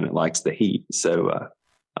more than it likes the heat. So,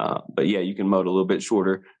 but yeah, you can mow it a little bit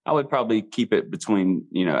shorter. I would probably keep it between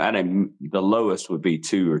the lowest would be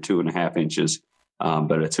 2 or 2.5 inches,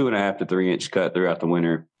 but a 2.5 to 3 inch cut throughout the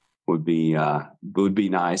winter would be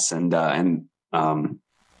nice. And when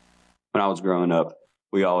I was growing up,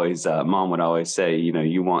 we always Mom would always say,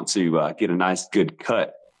 you want to get a nice good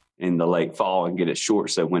cut in the late fall and get it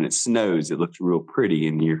short, so when it snows, it looks real pretty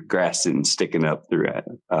and your grass isn't sticking up throughout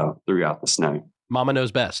the snow. Mama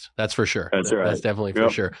knows best. That's for sure. That's right. That's definitely for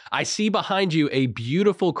sure. I see behind you a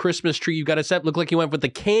beautiful Christmas tree. You got it set. Look like you went with the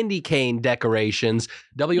candy cane decorations.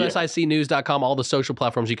 WSICnews.com, all the social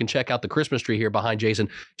platforms. You can check out the Christmas tree here behind Jason.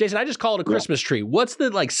 Jason, I just call it a Christmas tree. What's the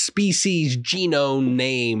like species genome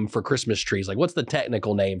name for Christmas trees? Like what's the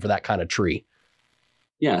technical name for that kind of tree?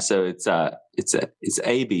 Yeah, so it's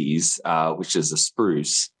ABs, which is a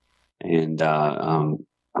spruce, and I'm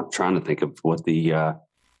trying to think of what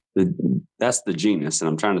that's the genus, and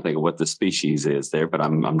I'm trying to think of what the species is there, but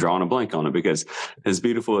I'm drawing a blank on it because as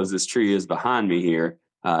beautiful as this tree is behind me here,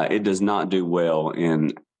 it does not do well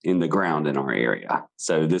in the ground in our area.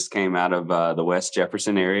 So this came out of the West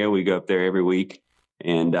Jefferson area. We go up there every week,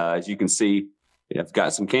 and as you can see, I've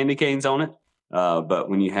got some candy canes on it. But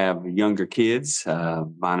when you have younger kids,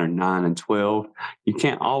 mine are 9 and 12, you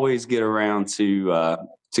can't always get around to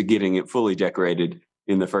getting it fully decorated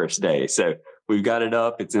in the first day. So we've got it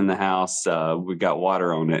up. It's in the house. We've got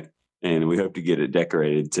water on it, and we hope to get it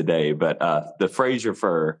decorated today. But the Fraser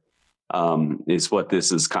fir is what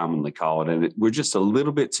this is commonly called. And we're just a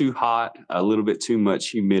little bit too hot, a little bit too much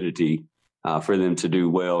humidity for them to do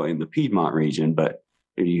well in the Piedmont region. But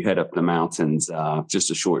if you head up the mountains,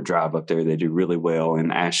 just a short drive up there, they do really well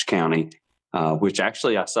in Ashe County, which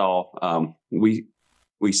actually I saw.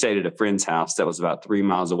 We stayed at a friend's house that was about 3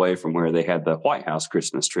 miles away from where they had the White House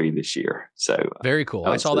Christmas tree this year. So very cool.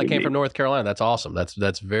 I saw that came from North Carolina. That's awesome.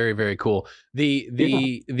 That's very, very cool.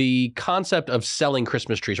 The concept of selling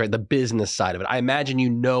Christmas trees, right? The business side of it. I imagine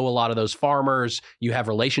you know a lot of those farmers. You have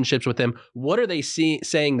relationships with them. What are they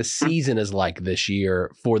saying the season is like this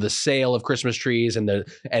year for the sale of Christmas trees and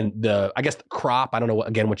the I guess the crop? I don't know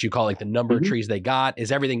what you call like the number of trees they got.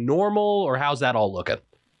 Is everything normal or how's that all looking?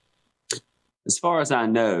 As far as I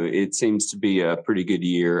know, it seems to be a pretty good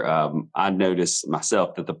year. I noticed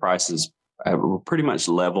myself that the prices were pretty much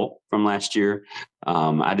level from last year.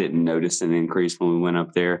 I didn't notice an increase when we went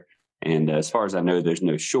up there. And as far as I know, there's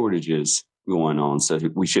no shortages going on. So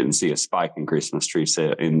we shouldn't see a spike in Christmas tree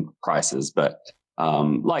sale in prices. But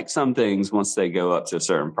like some things, once they go up to a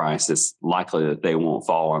certain price, it's likely that they won't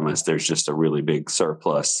fall unless there's just a really big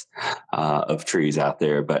surplus of trees out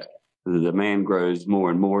there. But the demand grows more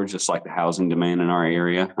and more, just like the housing demand in our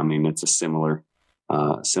area. I mean, it's a similar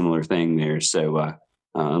thing there. So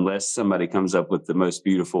unless somebody comes up with the most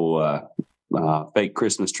beautiful fake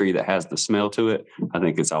Christmas tree that has the smell to it, I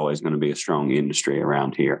think it's always going to be a strong industry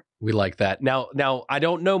around here. We like that. Now, I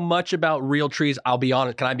don't know much about real trees. I'll be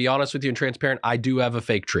honest. Can I be honest with you and transparent? I do have a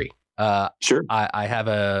fake tree. Sure. I have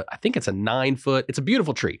I think it's a 9-foot. It's a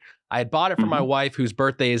beautiful tree. I had bought it for my wife whose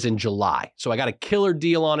birthday is in July. So I got a killer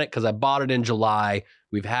deal on it because I bought it in July.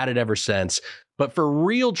 We've had it ever since. But for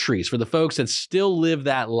real trees, for the folks that still live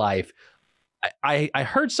that life, I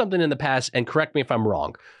heard something in the past, and correct me if I'm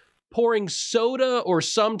wrong. Pouring soda or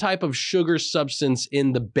some type of sugar substance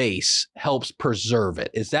in the base helps preserve it.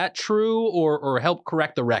 Is that true or help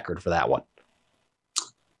correct the record for that one?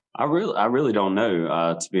 I really don't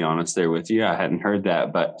know, to be honest there with you. I hadn't heard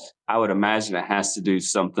that, but I would imagine it has to do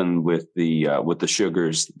something with the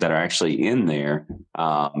sugars that are actually in there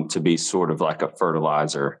to be sort of like a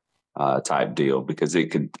fertilizer type deal, because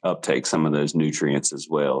it could uptake some of those nutrients as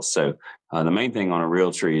well. So the main thing on a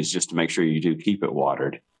real tree is just to make sure you do keep it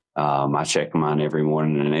watered. I check mine every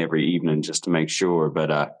morning and every evening just to make sure.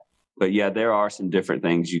 But yeah, there are some different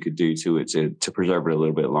things you could do to it to preserve it a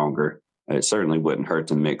little bit longer. It certainly wouldn't hurt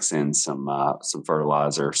to mix in some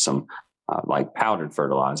fertilizer, some like powdered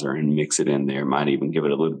fertilizer, and mix it in there. It might even give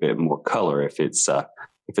it a little bit more color if it's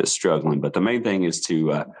struggling. But the main thing is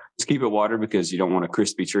to keep it watered, because you don't want a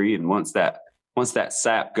crispy tree. And once that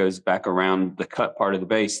sap goes back around the cut part of the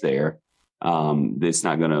base there, it's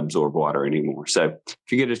not going to absorb water anymore. So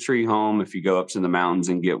if you get a tree home, if you go up to the mountains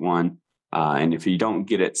and get one, and if you don't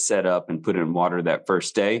get it set up and put it in water that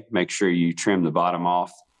first day, make sure you trim the bottom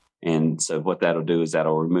off. And so what that'll do is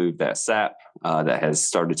that'll remove that sap that has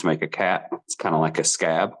started to make a cap. It's kind of like a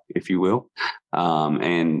scab, if you will.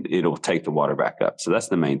 And it'll take the water back up. So that's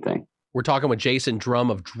the main thing. We're talking with Jason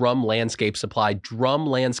Drum of Drum Landscape Supply,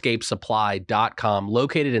 drumlandscapesupply.com,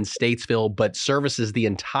 located in Statesville, but services the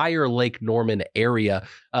entire Lake Norman area.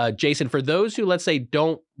 Jason, for those who, let's say,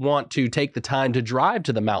 don't want to take the time to drive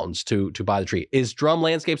to the mountains to buy the tree, is Drum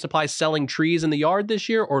Landscape Supply selling trees in the yard this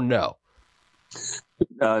year or no?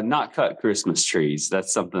 Not cut Christmas trees.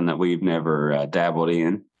 That's something that we've never dabbled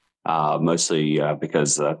in, mostly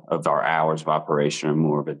because of our hours of operation are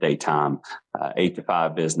more of a daytime 8 to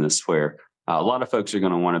 5 business, where a lot of folks are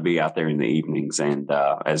going to want to be out there in the evenings. And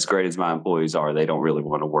as great as my employees are, they don't really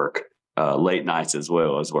want to work late nights as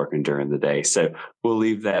well as working during the day. So we'll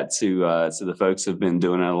leave that to the folks who've been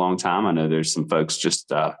doing it a long time. I know there's some folks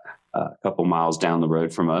just a couple miles down the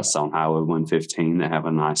road from us on Highway 115 that have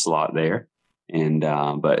a nice lot there. And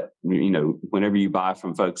but whenever you buy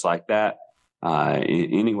from folks like that,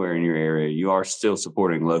 anywhere in your area, you are still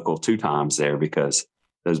supporting local 2 times there, because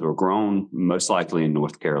those were grown most likely in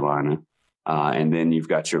North Carolina. And then you've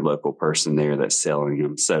got your local person there that's selling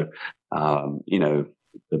them. So,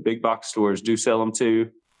 the big box stores do sell them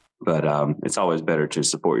too, but it's always better to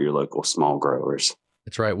support your local small growers.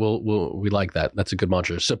 That's right. We like that. That's a good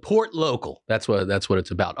mantra. Support local. That's what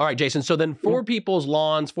it's about. All right, Jason. So then for people's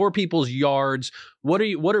lawns, for people's yards, what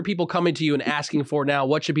are people coming to you and asking for now?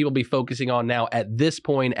 What should people be focusing on now at this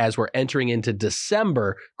point as we're entering into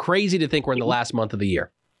December? Crazy to think we're in the last month of the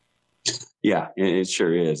year. Yeah, it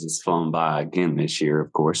sure is. It's flown by again this year,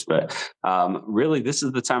 of course. But really, this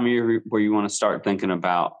is the time of year where you want to start thinking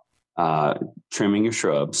about trimming your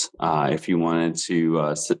shrubs. If you wanted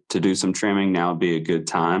to do some trimming, now would be a good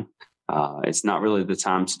time. It's not really the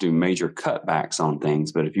time to do major cutbacks on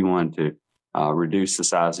things, but if you wanted to reduce the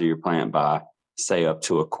size of your plant by, say, up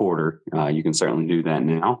to a quarter, you can certainly do that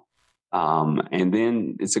now. And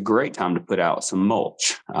then it's a great time to put out some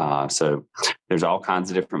mulch. So there's all kinds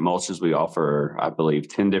of different mulches. We offer, I believe,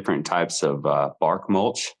 10 different types of bark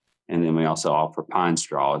mulch. And then we also offer pine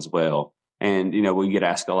straw as well. And, we get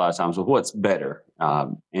asked a lot of times, well, what's better?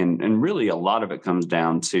 And really a lot of it comes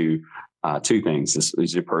down to 2 things. This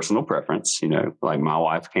is your personal preference. Like my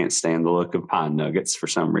wife can't stand the look of pine nuggets for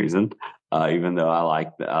some reason, even though I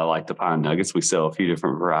like the pine nuggets. We sell a few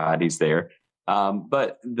different varieties there.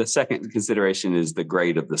 But the second consideration is the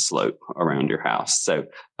grade of the slope around your house. So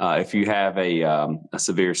if you have a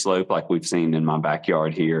severe slope like we've seen in my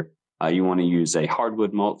backyard here, you want to use a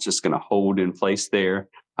hardwood mulch just going to hold in place there.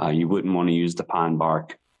 You wouldn't want to use the pine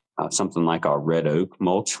bark, something like our red oak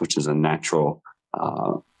mulch, which is a natural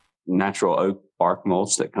oak bark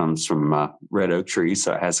mulch that comes from red oak trees.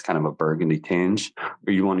 So it has kind of a burgundy tinge.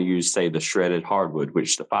 Or you want to use, say, the shredded hardwood,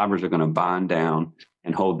 which the fibers are going to bind down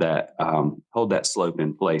and hold that slope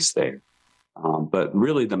in place there. But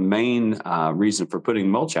really the main reason for putting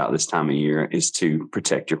mulch out this time of year is to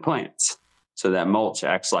protect your plants. So that mulch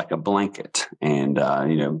acts like a blanket. And,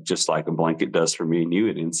 just like a blanket does for me and you,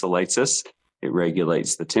 it insulates us. It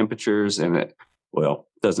regulates the temperatures, and it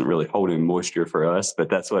doesn't really hold in moisture for us, but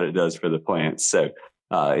that's what it does for the plants. So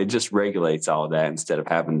it just regulates all of that instead of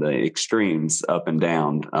having the extremes up and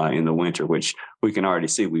down in the winter, which we can already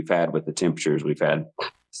see we've had with the temperatures. We've had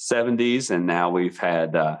 70s, and now we've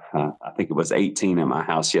had, I think it was 18 at my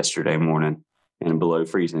house yesterday morning and below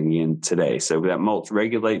freezing again today. So that mulch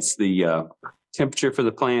regulates the temperature for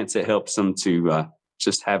the plants. It helps them to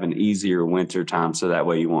just have an easier winter time. So that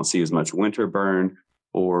way you won't see as much winter burn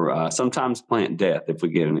or sometimes plant death if we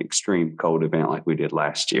get an extreme cold event like we did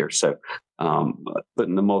last year. So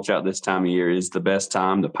putting the mulch out this time of year is the best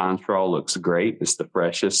time. The pine straw looks great. It's the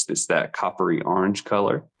freshest. It's that coppery orange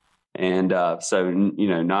color. And so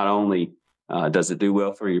not only does it do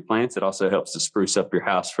well for your plants, it also helps to spruce up your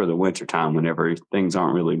house for the winter time whenever things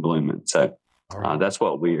aren't really blooming. So that's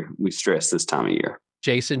what we stress this time of year.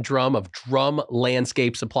 Jason Drum of Drum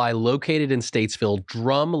Landscape Supply, located in Statesville,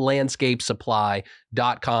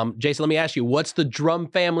 drumlandscapesupply.com. Jason, let me ask you, what's the Drum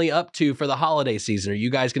family up to for the holiday season? Are you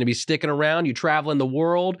guys going to be sticking around? You traveling the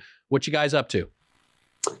world? What you guys up to?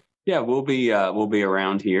 Yeah, we'll be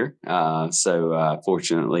around here.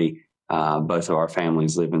 Fortunately, both of our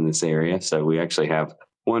families live in this area. So we actually have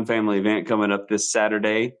one family event coming up this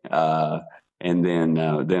Saturday. And then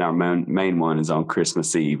our main one is on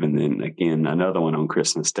Christmas Eve, and then again another one on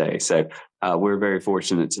Christmas Day. So we're very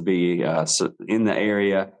fortunate to be in the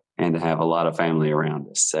area and to have a lot of family around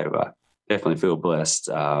us. So definitely feel blessed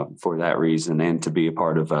for that reason, and to be a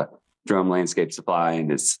part of Drum Landscape Supply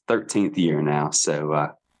in its 13th year now.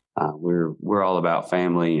 So we're all about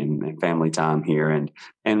family and family time here,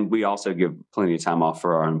 and we also give plenty of time off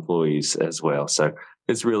for our employees as well. So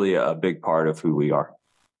it's really a big part of who we are.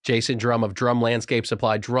 Jason Drum of Drum Landscape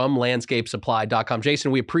Supply, drumlandscapesupply.com. Jason,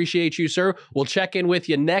 we appreciate you, sir. We'll check in with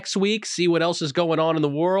you next week, see what else is going on in the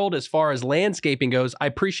world as far as landscaping goes. I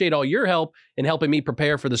appreciate all your help in helping me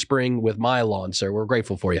prepare for the spring with my lawn, sir. We're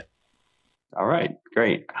grateful for you. All right.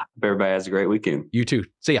 Great. Hope everybody has a great weekend. You too.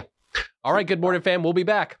 See ya. All right. Good morning, fam. We'll be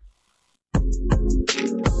back.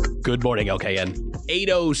 Good morning, LKN.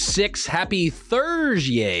 8:06. Happy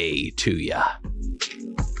Thursday to ya.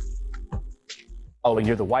 Following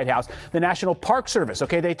near the White House, the National Park Service,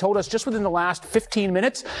 they told us just within the last 15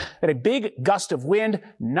 minutes that a big gust of wind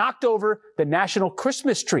knocked over the national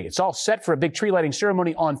Christmas tree. It's all set for a big tree lighting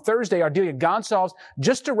ceremony on Thursday. Our Delia Gonsalves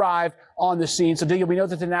just arrived on the scene. So, Delia, we know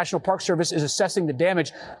that the National Park Service is assessing the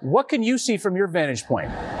damage. What can you see from your vantage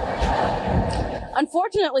point?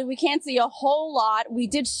 Unfortunately, we can't see a whole lot. We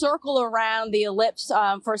did circle around the ellipse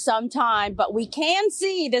for some time, but we can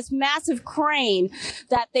see this massive crane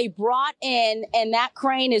that they brought in, and that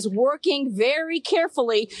crane is working very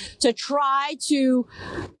carefully to try to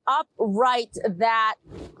upright that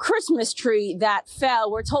Christmas tree that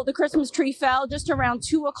fell. We're told the Christmas tree fell just around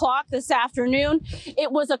 2:00 this afternoon.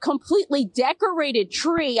 It was a completely decorated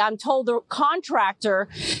tree. I'm told the contractor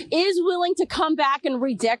is willing to come back and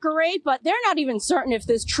redecorate, but they're not even certain if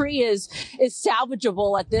this tree is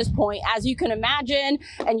salvageable at this point. As you can imagine,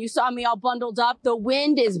 and you saw me all bundled up, the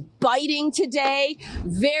wind is biting today.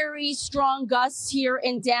 Very strong gusts here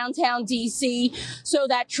in downtown DC. So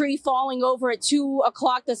that tree falling over at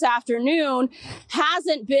 2:00 this afternoon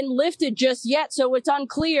hasn't been lifted just yet. So it's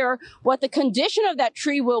unclear what the condition of that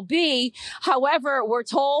tree will be. However, we're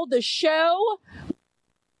told the show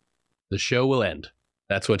will end.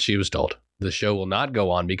 That's what she was told. The show will not go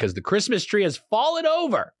on because the Christmas tree has fallen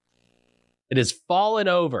over. It has fallen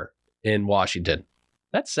over in Washington.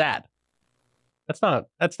 That's sad. That's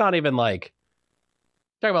not even like,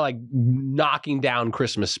 talking about like knocking down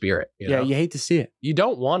Christmas spirit. You know? You hate to see it. You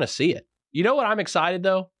don't want to see it. You know what? I'm excited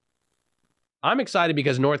though. I'm excited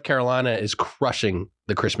because North Carolina is crushing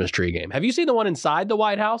the Christmas tree game. Have you seen the one inside the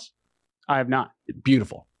White House? I have not.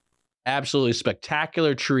 Beautiful. Absolutely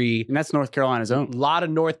spectacular tree. And that's North Carolina's own. A lot of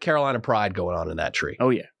North Carolina pride going on in that tree.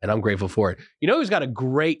 Oh, yeah. And I'm grateful for it. You know who's got a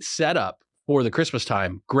great setup for the Christmas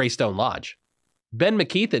time? Greystone Lodge. Ben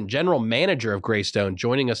McKeithen, general manager of Greystone,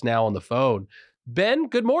 joining us now on the phone. Ben,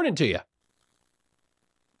 good morning to you.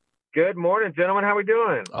 Good morning, gentlemen. How we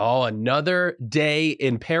doing? Oh, another day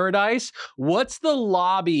in paradise. What's the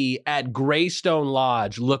lobby at Greystone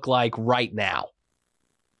Lodge look like right now?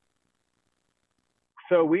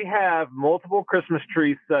 So we have multiple Christmas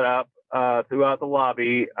trees set up throughout the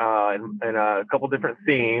lobby and a couple different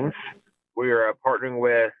themes. We are partnering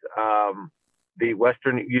with the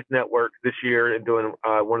Western Youth Network this year and doing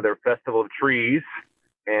one of their Festival of Trees.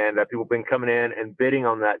 And people have been coming in and bidding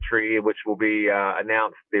on that tree, which will be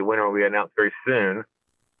announced. The winner will be announced very soon.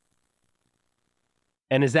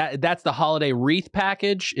 And that's the holiday wreath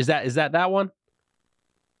package? Is that one?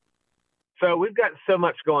 So we've got so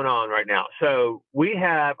much going on right now. So we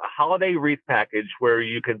have a holiday wreath package where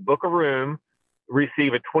you can book a room,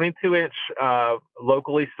 receive a 22-inch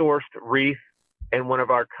locally sourced wreath, and one of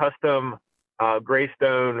our custom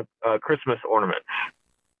Greystone Christmas ornaments.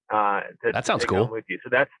 That sounds cool. With you. So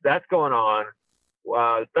that's going on.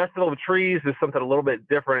 Festival of Trees is something a little bit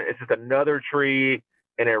different. It's just another tree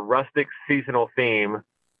in a rustic seasonal theme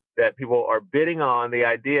that people are bidding on. The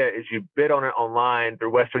idea is you bid on it online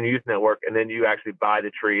through Western Youth Network, and then you actually buy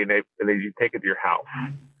the tree, and then you take it to your house.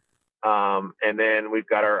 And then we've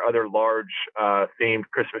got our other large themed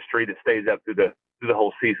Christmas tree that stays up through the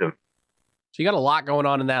whole season. So you got a lot going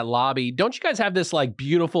on in that lobby. Don't you guys have this like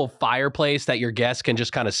beautiful fireplace that your guests can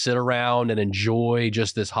just kind of sit around and enjoy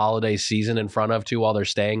just this holiday season in front of too while they're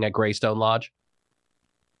staying at Greystone Lodge?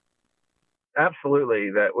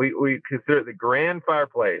 Absolutely. That we consider it the grand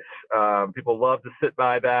fireplace. People love to sit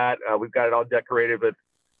by that. We've got it all decorated with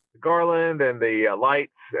the garland and the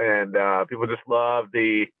lights, and people just love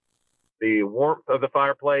the warmth of the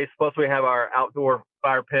fireplace. Plus, we have our outdoor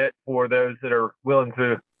fire pit for those that are willing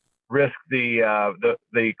to risk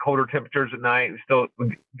the colder temperatures at night. We still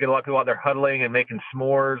get a lot of people out there huddling and making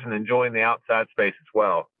s'mores and enjoying the outside space as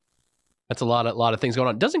well. That's a lot of things going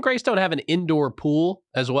on. Doesn't Greystone have an indoor pool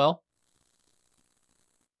as well?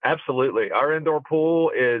 Absolutely. Our indoor pool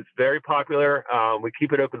is very popular. We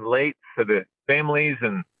keep it open late so that families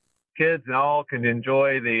and kids and all can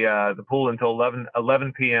enjoy the pool until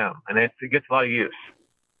 11 p.m. And it gets a lot of use.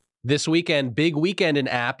 This weekend, big weekend in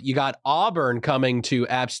App. You got Auburn coming to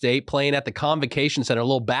App State, playing at the Convocation Center, a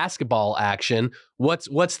little basketball action.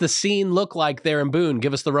 What's the scene look like there in Boone?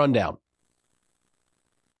 Give us the rundown.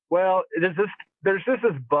 Well, there's just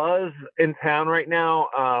this buzz in town right now.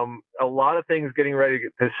 A lot of things getting ready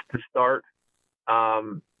to start.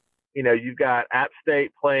 You've got App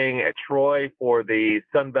State playing at Troy for the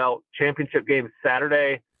Sun Belt Championship game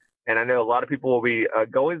Saturday. And I know a lot of people will be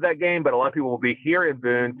going to that game, but a lot of people will be here in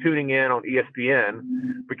Boone tuning in on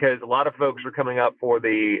ESPN because a lot of folks are coming up for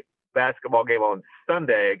the basketball game on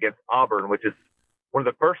Sunday against Auburn, which is one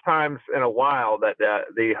of the first times in a while that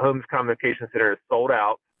the Holmes Convocation Center is sold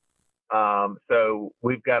out. So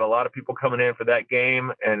we've got a lot of people coming in for that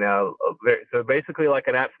game. And so basically like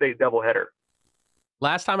an App State doubleheader.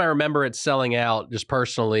 Last time I remember it selling out, just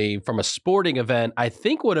personally, from a sporting event, I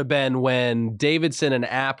think would have been when Davidson and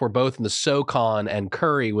App were both in the SoCon and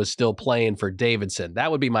Curry was still playing for Davidson. That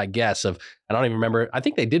would be my guess of, I don't even remember. I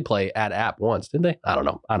think they did play at App once, didn't they? I don't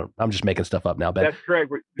know. I'm just making stuff up now, Ben. That's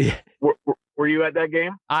correct. Were you at that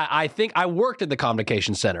game? I think I worked at the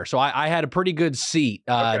Convocation Center, so I had a pretty good seat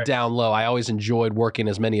down low. I always enjoyed working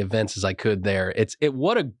as many events as I could there.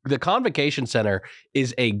 The Convocation Center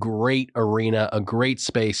is a great arena, a great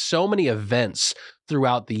space. So many events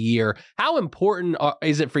throughout the year. How important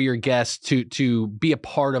is it for your guests to be a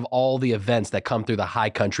part of all the events that come through the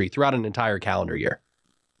High Country throughout an entire calendar year?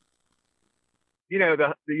 You know,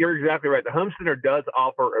 you're exactly right. The Home Center does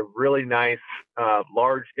offer a really nice,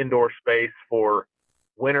 large indoor space for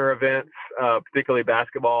winter events, particularly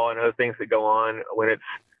basketball and other things that go on. When it's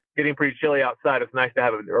getting pretty chilly outside, it's nice to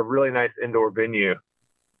have a really nice indoor venue.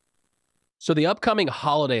 So the upcoming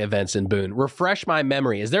holiday events in Boone, refresh my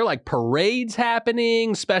memory. Is there like parades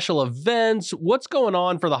happening, special events? What's going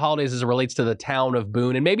on for the holidays as it relates to the town of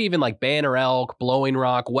Boone, and maybe even like Banner Elk, Blowing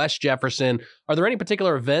Rock, West Jefferson? Are there any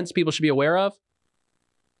particular events people should be aware of?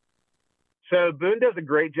 So Boone does a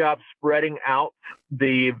great job spreading out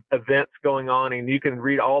the events going on, and you can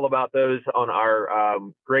read all about those on our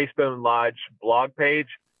Greystone Lodge blog page.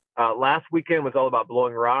 Last weekend was all about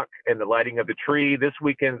Blowing Rock and the lighting of the tree. This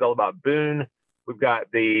weekend is all about Boone. We've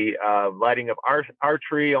got the lighting of our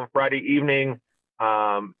tree on Friday evening.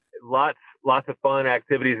 Lots of fun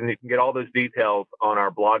activities, and you can get all those details on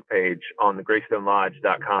our blog page on the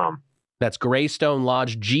GreystonLodge.com. That's Greystone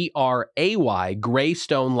Lodge, Gray,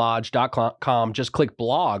 GreystonLodge.com. Just click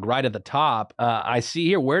blog right at the top. I see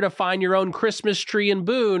here where to find your own Christmas tree in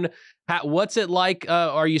Boone. What's it like?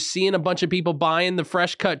 Are you seeing a bunch of people buying the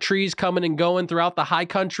fresh cut trees coming and going throughout the High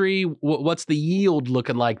Country? What's the yield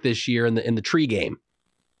looking like this year in the tree game?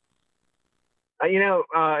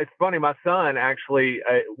 It's funny. My son actually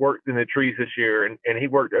worked in the trees this year, and he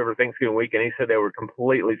worked over Thanksgiving weekend. He said they were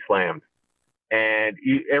completely slammed. And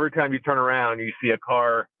every time you turn around, you see a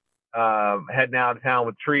car heading out of town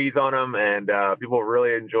with trees on them, and people are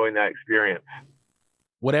really enjoying that experience.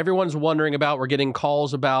 What everyone's wondering about, we're getting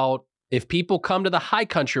calls about, if people come to the High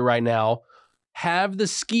Country right now, have the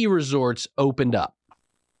ski resorts opened up?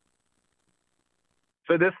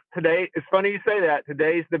 So today, it's funny you say that.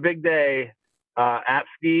 Today's the big day. App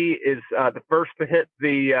Ski is the first to hit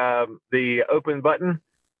the open button.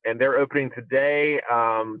 And they're opening today,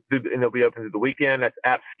 and they'll be open through the weekend. That's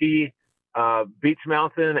App Ski. Beach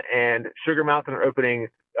Mountain and Sugar Mountain are opening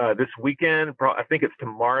this weekend. I think it's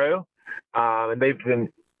tomorrow. And I've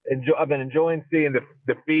been enjoying seeing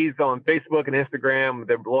the feeds on Facebook and Instagram.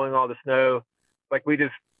 They're blowing all the snow. Like we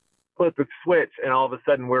just flip the switch, and all of a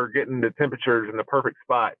sudden we're getting the temperatures in the perfect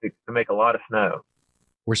spot to make a lot of snow.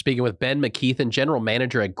 We're speaking with Ben McKeithen, General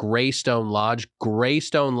Manager at Greystone Lodge,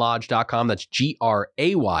 GreystonLodge.com. That's Gray,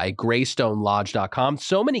 GreystonLodge.com.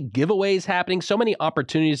 So many giveaways happening, so many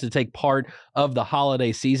opportunities to take part of the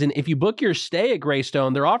holiday season. If you book your stay at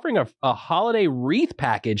Greystone, they're offering a holiday wreath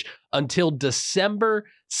package until December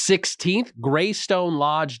 16th,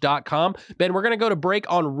 GreystonLodge.com. Ben, we're going to go to break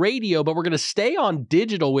on radio, but we're going to stay on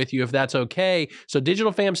digital with you if that's okay. So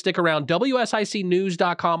digital fam, stick around.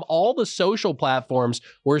 WSICnews.com, all the social platforms.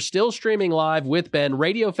 We're still streaming live with Ben.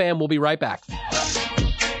 Radio fam, we'll be right back.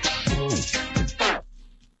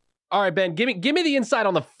 All right, Ben, give me the insight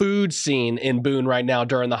on the food scene in Boone right now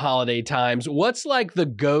during the holiday times. What's like the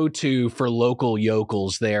go-to for local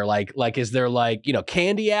yokels there? Like is there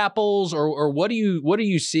candy apples or what are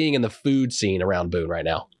you seeing in the food scene around Boone right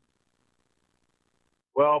now?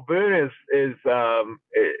 Well, Boone is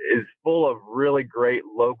full of really great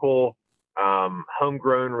local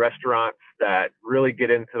homegrown restaurants that really get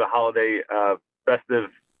into the holiday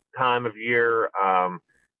festive time of year.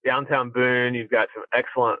 Downtown Boone, you've got some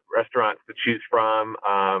excellent restaurants to choose from.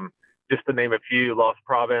 Just to name a few, Lost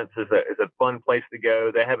Province is a fun place to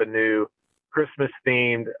go. They have a new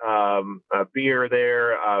Christmas-themed beer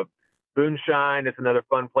there. Booneshine is another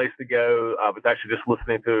fun place to go. I was actually just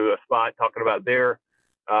listening to a spot talking about their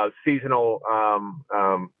seasonal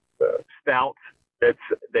stout that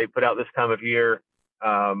they put out this time of year.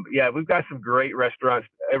 We've got some great restaurants.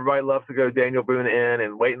 Everybody loves to go to Daniel Boone Inn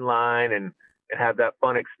and wait in line and have that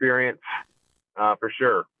fun experience for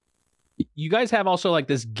sure. You guys have also like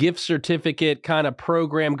this gift certificate kind of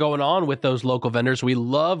program going on with those local vendors. We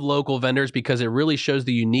love local vendors because it really shows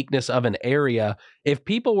the uniqueness of an area. If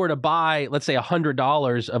people were to buy, let's say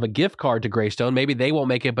 $100 of a gift card to Greystone, maybe they won't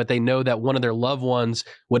make it, but they know that one of their loved ones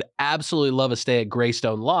would absolutely love a stay at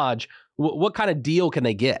Greystone Lodge. what kind of deal can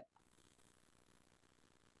they get?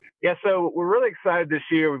 Yeah, so we're really excited this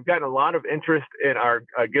year. We've gotten a lot of interest in our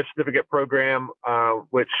gift certificate program,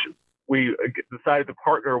 which we decided to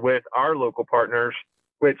partner with our local partners,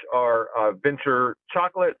 which are Venture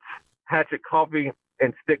Chocolates, Hatchet Coffee,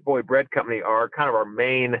 and Stick Boy Bread Company are kind of our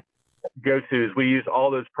main go-tos. We use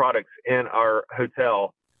all those products in our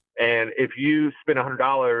hotel. And if you spend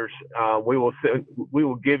 $100, we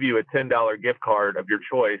will give you a $10 gift card of your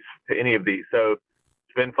choice to any of these. So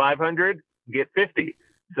spend $500, get $50.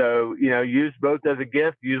 So, use both as a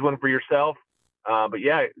gift, use one for yourself. But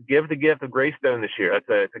yeah, give the gift of Greystone this year. It's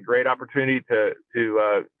a great opportunity to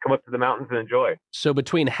come up to the mountains and enjoy. So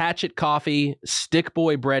between Hatchet Coffee, Stick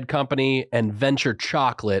Boy Bread Company, and Venture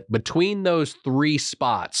Chocolate, between those three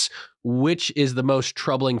spots, which is the most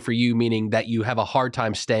troubling for you, meaning that you have a hard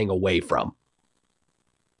time staying away from?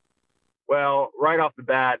 Well, right off the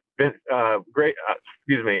bat, the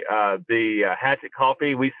Hatchet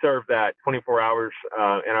Coffee, we serve that 24 hours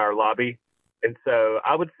in our lobby. And so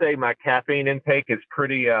I would say my caffeine intake is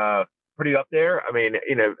pretty up there. I mean,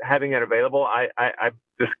 having it available, I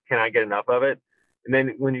just cannot get enough of it. And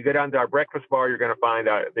then when you go down to our breakfast bar, you're going to find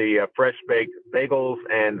the fresh baked bagels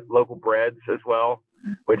and local breads as well,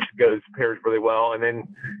 which pairs really well. And then,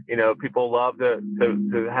 people love to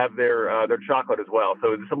have their chocolate as well.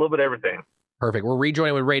 So it's a little bit of everything. Perfect. We're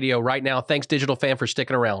rejoining with radio right now. Thanks, Digital Fan, for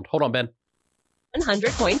sticking around. Hold on, Ben.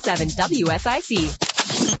 100.7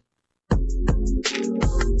 WSIC.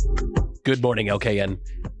 Good morning, LKN.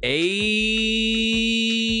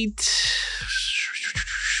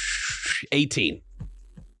 18.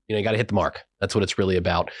 You got to hit the mark. That's what it's really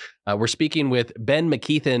about. We're speaking with Ben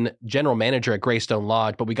McKeithen, general manager at Greystone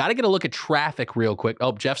Lodge, but we got to get a look at traffic real quick.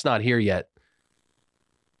 Oh, Jeff's not here yet.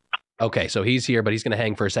 Okay, so he's here, but he's going to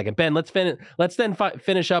hang for a second. Ben, let's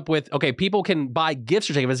finish up with, okay, people can buy gift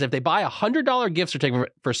certificates. If they buy a $100 gift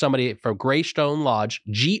certificate for somebody from Greystone Lodge,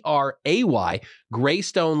 Gray,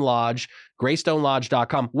 Greystone Lodge,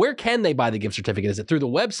 GreystoneLodge.com. Where can they buy the gift certificate? Is it through the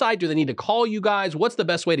website? Do they need to call you guys? What's the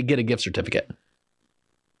best way to get a gift certificate?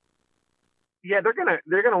 Yeah, they're gonna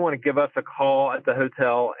want to give us a call at the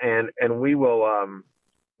hotel, and we will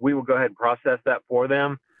go ahead and process that for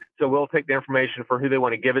them. So we'll take the information for who they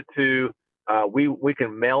want to give it to. We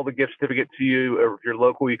can mail the gift certificate to you, or if you're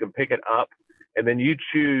local, you can pick it up, and then you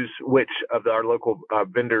choose which of our local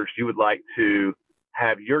vendors you would like to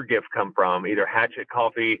have your gift come from, either Hatchet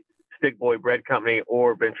Coffee, Stick Boy Bread Company,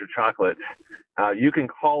 or Venture Chocolates. You can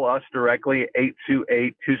call us directly,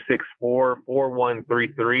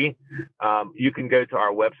 828-264-4133. You can go to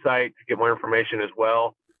our website to get more information as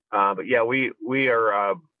well. But yeah, we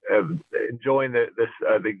are enjoying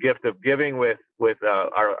the gift of giving with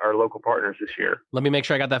our local partners this year. Let me make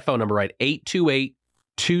sure I got that phone number right.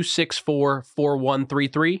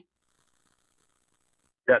 828-264-4133.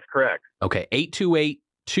 That's correct. Okay,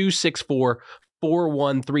 828-264-4133.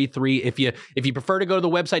 4133. If you prefer to go to the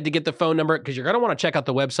website to get the phone number, because you're going to want to check out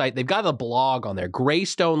the website. They've got a blog on there,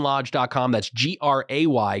 GreystoneLodge.com. That's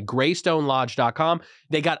GRAY, GreystoneLodge.com.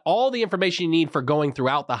 They got all the information you need for going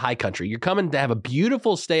throughout the high country. You're coming to have a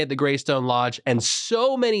beautiful stay at the Greystone Lodge and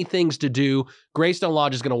so many things to do. Greystone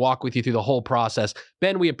Lodge is going to walk with you through the whole process.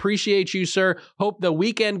 Ben, we appreciate you, sir. Hope the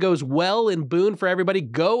weekend goes well in Boone for everybody.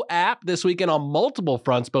 Go App this weekend on multiple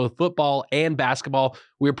fronts, both football and basketball.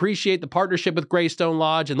 We appreciate the partnership with Greystone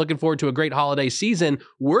Lodge and looking forward to a great holiday season.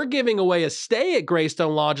 We're giving away a stay at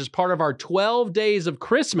Greystone Lodge as part of our 12 days of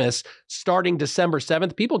Christmas starting December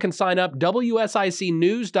 7th. People can sign up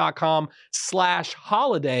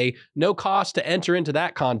WSICnews.com/holiday. No cost to enter into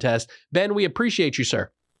that contest. Ben, we appreciate you,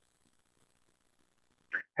 sir.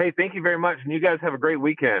 Hey, thank you very much. And you guys have a great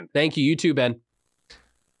weekend. Thank you. You too, Ben.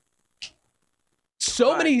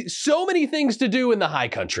 So many things to do in the high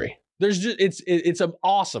country. There's just, it's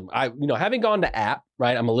awesome. Having gone to App,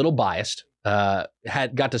 right? I'm a little biased.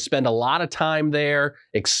 Got to spend a lot of time there,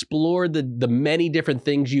 explored the many different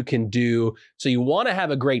things you can do. So you want to have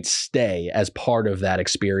a great stay as part of that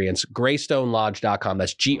experience. GreystoneLodge.com.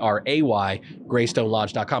 That's GRAY,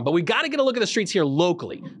 GreystoneLodge.com. But we got to get a look at the streets here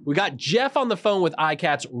locally. We got Jeff on the phone with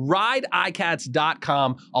iCats.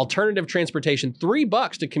 RideICats.com. Alternative transportation,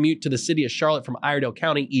 $3 to commute to the city of Charlotte from Iredell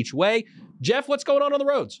County each way. Jeff, what's going on the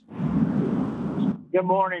roads? Good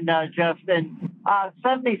morning, Justin.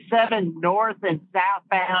 77 north and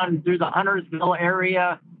southbound through the Huntersville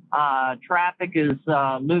area. Traffic is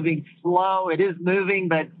moving slow. It is moving,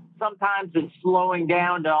 but sometimes it's slowing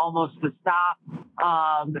down to almost a stop.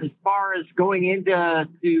 As far as going into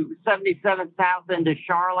 77 south into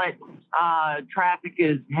Charlotte, traffic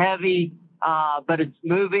is heavy. but it's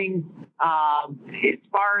moving. As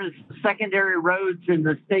far as secondary roads in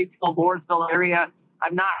the Statesville-Mooresville area,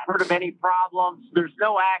 I've not heard of any problems. There's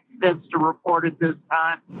no accidents to report at this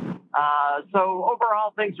time. So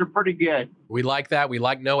overall, things are pretty good. We like that. We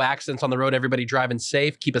like no accidents on the road. Everybody driving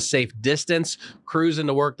safe. Keep a safe distance. Cruising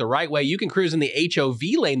to work the right way. You can cruise in the HOV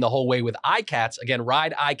lane the whole way with iCats. Again,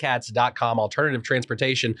 rideicats.com, alternative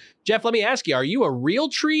transportation. Jeff, let me ask you, are you a real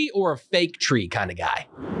tree or a fake tree kind of guy?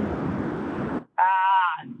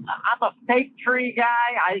 I'm a fake tree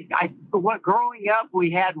guy. Growing up,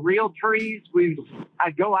 we had real trees.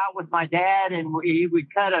 I'd go out with my dad and we'd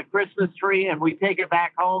cut a Christmas tree and we'd take it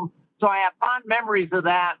back home. So I have fond memories of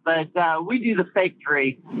that, but we do the fake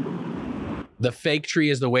tree. The fake tree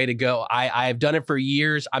is the way to go. I've done it for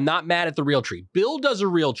years. I'm not mad at the real tree. Bill does a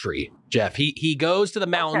real tree, Jeff. He goes to the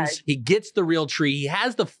mountains. Okay. He gets the real tree. He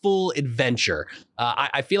has the full adventure.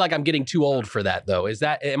 I feel like I'm getting too old for that, though.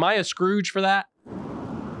 Am I a Scrooge for that?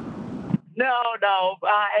 No.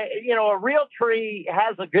 A real tree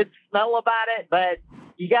has a good smell about it, but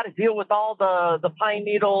you got to deal with all the pine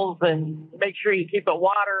needles and make sure you keep it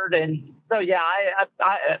watered. And so, yeah,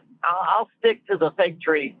 I'll stick to the fig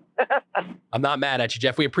tree. I'm not mad at you,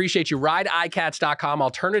 Jeff. We appreciate you. RideICats.com,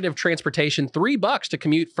 alternative transportation, $3 to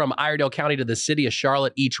commute from Iredell County to the city of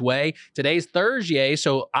Charlotte each way. Today's Thursday,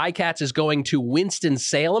 so iCats is going to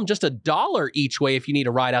Winston-Salem, just $1 each way if you need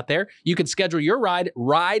a ride out there. You can schedule your ride,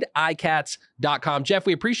 RideICats.com. Jeff,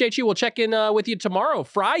 we appreciate you. We'll check in with you tomorrow,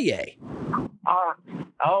 Friday.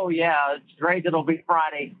 Oh, yeah, it's great. It'll be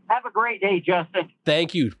Friday. Have a great day, Justin.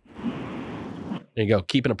 Thank you. There you go,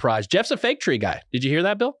 keeping a prize. Jeff's a fake tree guy. Did you hear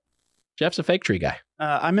that, Bill? Jeff's a fake tree guy.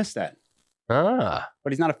 I missed that. But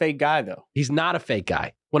he's not a fake guy, though. He's not a fake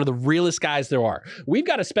guy. One of the realest guys there are. We've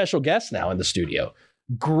got a special guest now in the studio.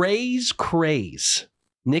 Gray's Craze.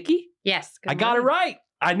 Nikki? Yes. I got it right.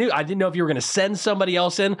 I didn't know if you were going to send somebody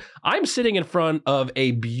else in. I'm sitting in front of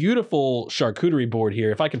a beautiful charcuterie board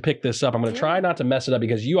here. If I can pick this up, I'm going to try not to mess it up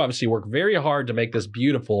because you obviously work very hard to make this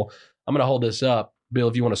beautiful. I'm going to hold this up. Bill,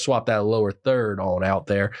 if you want to swap that lower third on out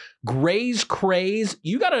there. Gray's Craze,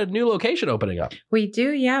 you got a new location opening up. We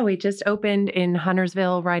do, yeah. We just opened in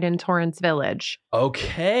Huntersville, right in Torrance Village.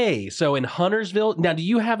 Okay. So in Huntersville, now do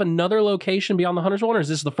you have another location beyond the Huntersville one, or is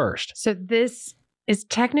this the first? So this is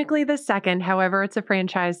technically the second. However, it's a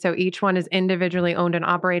franchise, so each one is individually owned and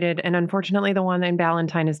operated. And unfortunately, the one in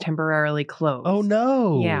Ballantyne is temporarily closed. Oh,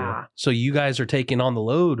 no. Yeah. So you guys are taking on the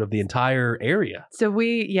load of the entire area. So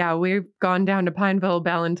we've gone down to Pineville,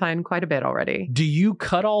 Ballantyne quite a bit already. Do you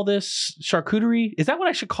cut all this charcuterie? Is that what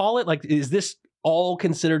I should call it? Like, is this all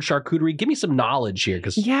considered charcuterie? Give me some knowledge here.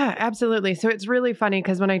 Yeah, absolutely. So it's really funny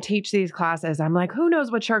because when I teach these classes, I'm like, who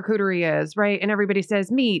knows what charcuterie is, right? And everybody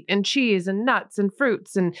says meat and cheese and nuts and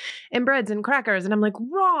fruits and breads and crackers. And I'm like,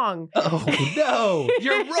 wrong. Oh, no,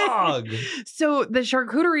 you're wrong. So the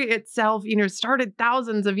charcuterie itself, started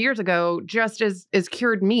thousands of years ago just as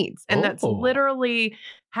cured meats. And that's literally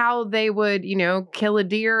how they would, kill a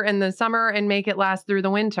deer in the summer and make it last through the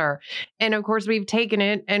winter. And of course, we've taken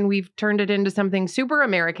it and we've turned it into something super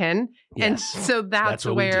American. Yes, and so that's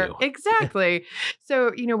where we do. Exactly.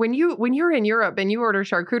 So, when you're in Europe and you order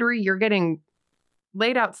charcuterie, you're getting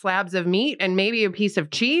laid out slabs of meat and maybe a piece of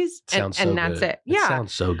cheese, and that's it. Yeah,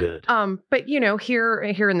 sounds so good. But here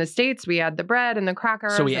in the States, we add the bread and the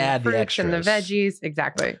crackers, so we and add the fruits the extras and the veggies.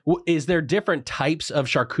 Exactly. Well, is there different types of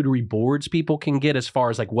charcuterie boards people can get as far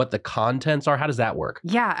as like what the contents are? How does that work?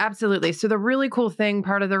 Yeah, absolutely. So the really cool thing,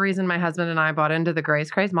 part of the reason my husband and I bought into the Gray's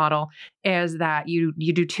Craze model, is that you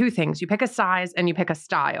do two things. You pick a size and you pick a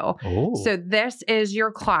style. Oh. So this is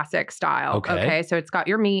your classic style. Okay. So it's got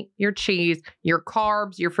your meat, your cheese, your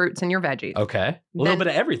carbs, your fruits, and your veggies. Okay. A little bit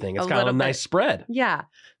of everything. It's kind of a nice spread. Yeah.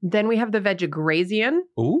 Then we have the Vegegrazian,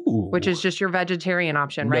 which is just your vegetarian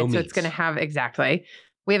option, right? So it's going to have, exactly.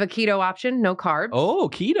 We have a keto option, no carbs. Oh,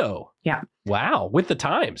 keto. Yeah. Wow. With the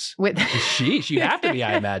times. Sheesh, you have to be,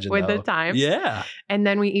 I imagine. With the times. Yeah. And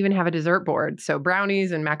then we even have a dessert board. So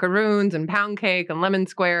brownies and macaroons and pound cake and lemon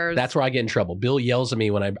squares. That's where I get in trouble. Bill yells at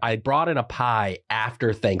me when I brought in a pie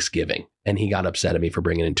after Thanksgiving, and he got upset at me for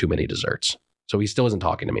bringing in too many desserts. So he still isn't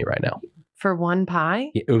talking to me right now. For one pie?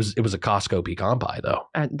 It was a Costco pecan pie, though.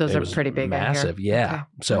 Those are pretty big. Massive, yeah. Okay.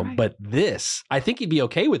 So, right. But this, I think he'd be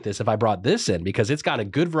okay with this if I brought this in because it's got a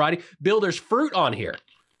good variety. Bill, there's fruit on here.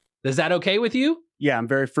 Is that okay with you? Yeah, I'm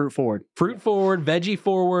very fruit forward. Fruit forward, veggie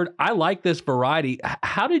forward. I like this variety.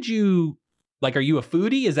 How did you... Like, are you a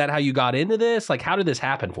foodie? Is that how you got into this? Like, how did this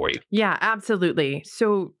happen for you? Yeah, absolutely.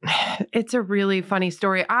 So it's a really funny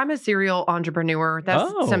story. I'm a serial entrepreneur.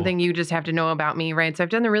 That's something you just have to know about me, right? So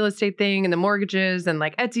I've done the real estate thing and the mortgages and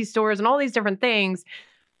like Etsy stores and all these different things.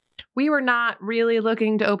 We were not really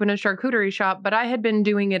looking to open a charcuterie shop, but I had been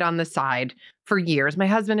doing it on the side for years. My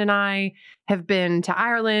husband and I have been to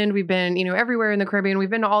Ireland. We've been, everywhere in the Caribbean. We've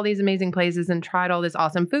been to all these amazing places and tried all this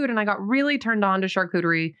awesome food. And I got really turned on to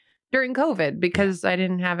charcuterie during COVID because I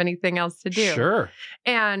didn't have anything else to do. Sure.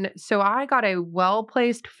 And so I got a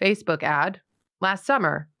well-placed Facebook ad last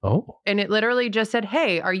summer. Oh. And it literally just said,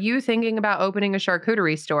 hey, are you thinking about opening a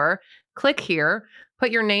charcuterie store? Click here,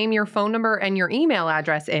 put your name, your phone number, and your email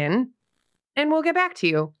address in, and we'll get back to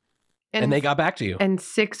you. And they got back to you. And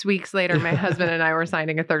 6 weeks later, my husband and I were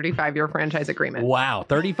signing a 35-year franchise agreement. Wow,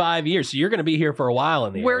 35 years. So you're going to be here for a while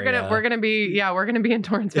in the area. We're gonna be in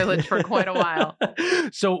Torrance Village for quite a while.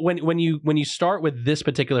 So when you start with this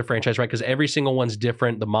particular franchise, right? Because every single one's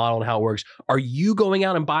different, the model and how it works. Are you going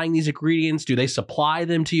out and buying these ingredients? Do they supply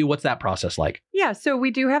them to you? What's that process like? Yeah, so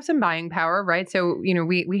we do have some buying power, right? So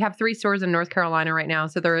we have 3 stores in North Carolina right now.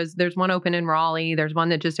 So there's one open in Raleigh. There's one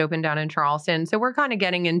that just opened down in Charleston. So we're kind of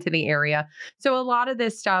getting into the area. So a lot of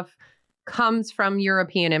this stuff comes from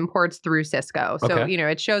European imports through Cisco. So, Okay.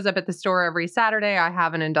 it shows up at the store every Saturday. I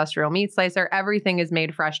have an industrial meat slicer. Everything is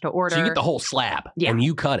made fresh to order. So you get the whole slab and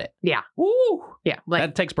you cut it. Yeah. Woo! Yeah.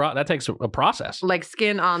 That takes a process. Like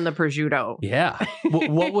skin on the prosciutto. Yeah.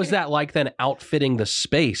 What was that like then, outfitting the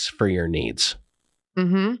space for your needs?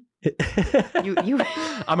 Mm-hmm.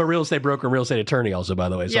 I'm a real estate broker and real estate attorney also, by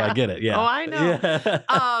the way, so I get it. Yeah. Oh, I know.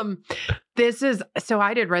 Yeah. So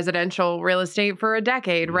I did residential real estate for a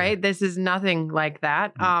decade, right? This is nothing like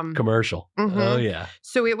that. Commercial. Mhm. Oh, yeah.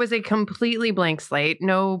 So it was a completely blank slate,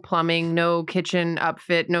 no plumbing, no kitchen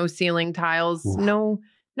upfit, no ceiling tiles, no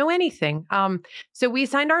anything. So we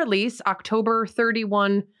signed our lease October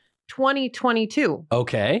 31, 2022.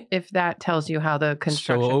 Okay. If that tells you how the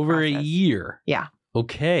construction So over process. a year. Yeah.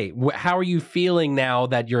 Okay. How are you feeling now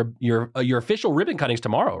that your official ribbon cutting's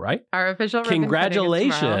tomorrow, right? Our official ribbon cutting is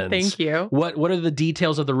Congratulations. tomorrow. Thank you. What are the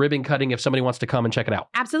details of the ribbon cutting if somebody wants to come and check it out?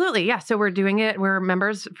 Absolutely. Yeah. So we're doing it. We're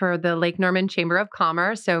members for the Lake Norman Chamber of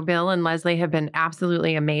Commerce. So Bill and Leslie have been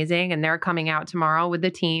absolutely amazing, and they're coming out tomorrow with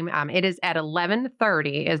the team. It is at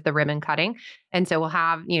 11:30 is the ribbon cutting. And so we'll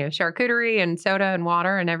have, charcuterie and soda and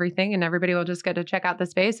water and everything, and everybody will just get to check out the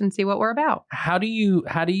space and see what we're about. How do you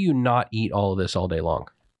not eat all of this all day long?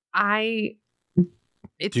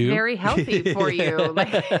 It's very healthy for you.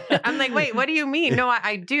 I'm like, wait, what do you mean? No,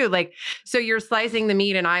 I do. So you're slicing the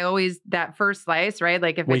meat, and I always, that first slice, right?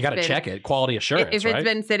 Like if you got to check it, quality assurance, if it's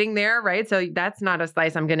been sitting there, right? So that's not a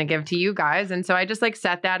slice I'm going to give to you guys. And so I just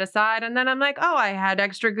set that aside. And then I'm like, oh, I had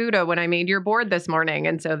extra Gouda when I made your board this morning.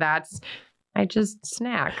 And so I just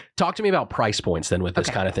snack. Talk to me about price points then with this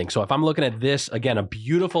kind of thing. So if I'm looking at this, again, a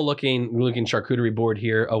beautiful looking charcuterie board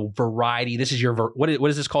here, a variety. This is your, what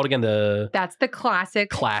is this called again? That's the classic.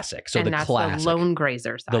 Classic. So and the classic. The lone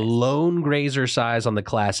grazer size. The lone grazer size on the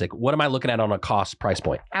classic. What am I looking at on a cost price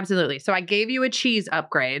point? Absolutely. So I gave you a cheese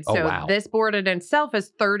upgrade. Oh, So wow. this board in itself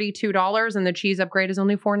is $32 and the cheese upgrade is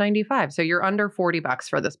only $4.95. So you're under $40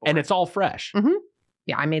 for this board. And it's all fresh. Mm-hmm.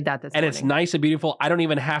 Yeah, I made that this and morning. It's nice and beautiful. I don't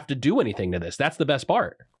even have to do anything to this. That's the best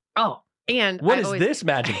part. Oh, and what is this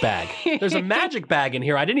magic bag? There's a magic bag in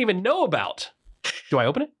here I didn't even know about. Do I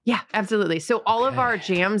open it? Yeah, absolutely. So all of our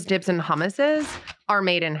jams, dips, and hummuses are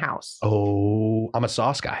made in-house. Oh, I'm a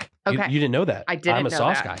sauce guy. Okay. You didn't know that. I didn't I'm a know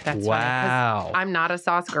sauce that. guy. That's wow. Funny, I'm not a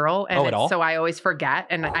sauce girl. And at all? So I always forget.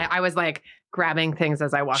 And I was grabbing things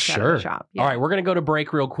as I walked out of the shop. All right, we're going to go to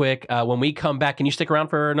break real quick. When we come back, can you stick around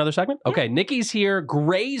for another segment? Okay, Nikki's here.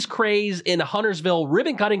 Gray's Craze in Huntersville.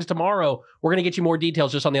 Ribbon cuttings tomorrow. We're going to get you more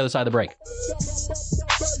details just on the other side of the break.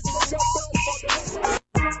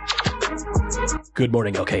 Good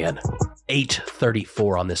morning, LKN.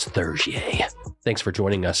 8:34 on this Thursday. Thanks for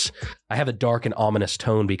joining us. I have a dark and ominous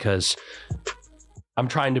tone because I'm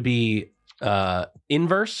trying to be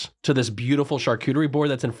inverse to this beautiful charcuterie board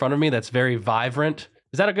that's in front of me that's very vibrant.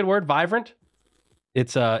 Is that a good word? Vibrant?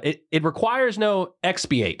 It's it requires no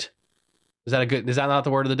expiate. Is that not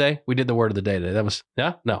the word of the day? We did the word of the day today. That was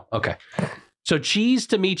no. Okay. So cheese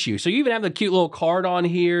to meet you. So you even have the cute little card on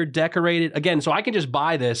here, decorated. Again, so I can just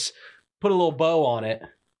buy this, put a little bow on it,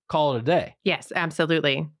 call it a day. Yes,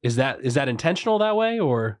 absolutely. Is that intentional that way,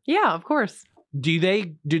 or? Yeah, of course. Do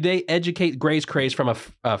they educate Gray's Craze from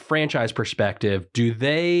a franchise perspective? Do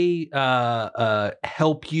they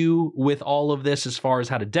help you with all of this as far as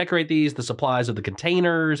how to decorate these, the supplies of the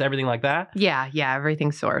containers, everything like that? Yeah,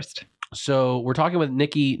 everything's sourced. So we're talking with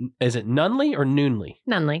Nikki. Is it Nunley or Noonley?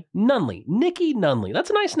 Nunley. Nikki Nunley. That's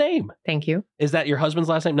a nice name. Thank you. Is that your husband's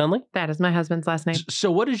last name, Nunley? That is my husband's last name.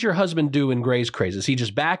 So what does your husband do in Gray's Craze? Is he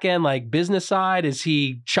just back end, like business side? Is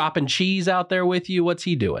he chopping cheese out there with you? What's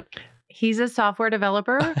he doing? He's a software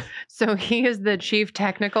developer, so he is the chief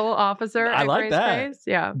technical officer. I at like Grace that. Grace.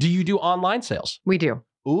 Yeah, Do you do online sales? we do.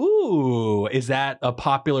 Ooh, is that a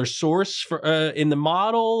popular source for in the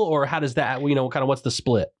model, or how does that, kind of what's the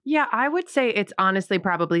split? Yeah, I would say it's honestly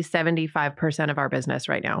probably 75% of our business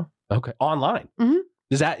right now. Okay, online. Mhm.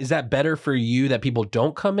 Is that better for you that people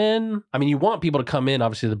don't come in? I mean, you want people to come in,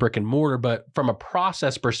 obviously, the brick and mortar, but from a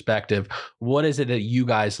process perspective, what is it that you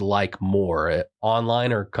guys like more,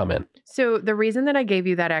 online or come in? So the reason that I gave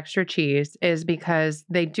you that extra cheese is because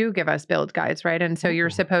they do give us build guides, right? And so you're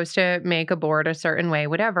supposed to make a board a certain way,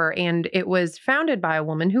 whatever. And it was founded by a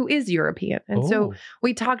woman who is European. And so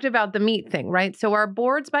we talked about the meat thing, right? So our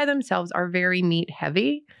boards by themselves are very meat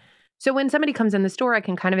heavy. So when somebody comes in the store, I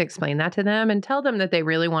can kind of explain that to them and tell them that they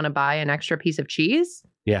really want to buy an extra piece of cheese.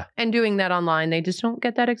 Yeah. And doing that online, they just don't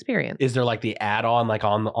get that experience. Is there like the add-on, like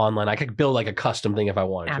on online? I could build like a custom thing if I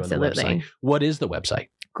wanted to on the Absolutely. website. What is the website?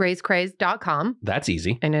 GraceCraze.com. That's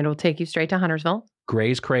easy. And it'll take you straight to Huntersville.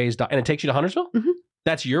 GraceCraze. And it takes you to Huntersville? Mhm.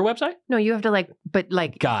 That's your website? No, you have to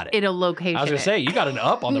Got it. it'll location. I was going to say, you got an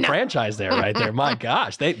up on the No. franchise there, right there. My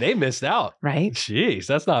gosh, they missed out. Right. Jeez,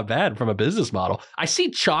 that's not bad from a business model. I see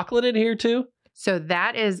chocolate in here too. So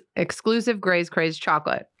that is exclusive Grace Craze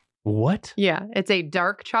chocolate. What? Yeah, it's a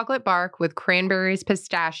dark chocolate bark with cranberries,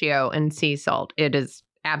 pistachio, and sea salt. It is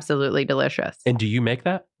absolutely delicious. And do you make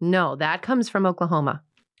that? No, that comes from Oklahoma.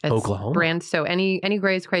 It's Oklahoma? brand. So any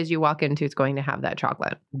Grace Craze you walk into is going to have that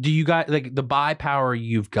chocolate. Do you guys, like the buy power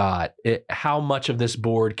you've got, how much of this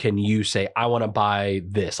board can you say, I want to buy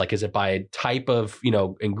this? Like, is it by a type of,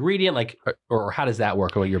 ingredient? Like, or how does that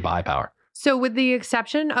work with your buy power? So with the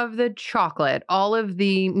exception of the chocolate, all of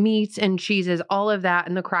the meats and cheeses, all of that,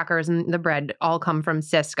 and the crackers and the bread all come from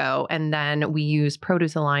Cisco. And then we use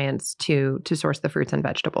Produce Alliance to source the fruits and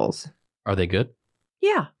vegetables. Are they good?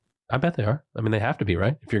 Yeah. I bet they are. I mean, they have to be,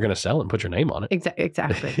 right? If you're going to sell it and put your name on it.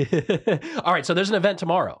 Exactly. All right. So there's an event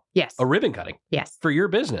tomorrow. Yes. A ribbon cutting. Yes. For your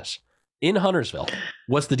business in Huntersville.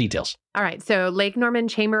 What's the details? All right. So Lake Norman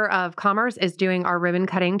Chamber of Commerce is doing our ribbon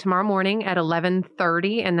cutting tomorrow morning at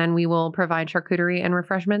 11:30. And then we will provide charcuterie and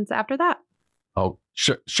refreshments after that. Oh,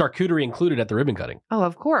 charcuterie included at the ribbon cutting. Oh,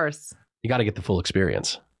 of course. You got to get the full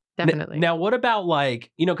experience. Definitely. Now, what about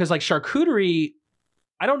because charcuterie,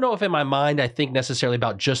 I don't know if in my mind I think necessarily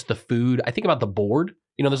about just the food. I think about the board.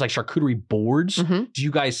 There's like charcuterie boards. Mm-hmm. Do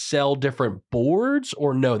you guys sell different boards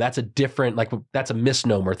or no? That's a different, that's a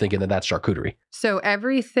misnomer thinking that that's charcuterie. So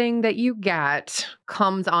everything that you get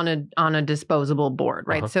comes on a disposable board,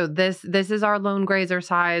 right? Uh-huh. So this is our lone grazer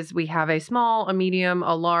size. We have a small, a medium,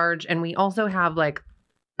 a large, and we also have like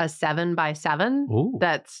a 7x7. Ooh,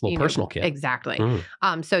 that's little personal kit. Exactly.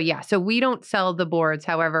 Mm. So we don't sell the boards.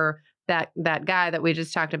 However, that guy that we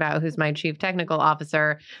just talked about, who's my chief technical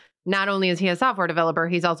officer, not only is he a software developer,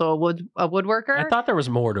 he's also a woodworker. I thought there was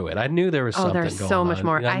more to it. I knew there was something going on. There's so much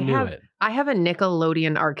more. I knew it. I have a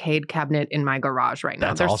Nickelodeon arcade cabinet in my garage right now.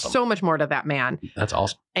 That's There's awesome. so much more to that man. That's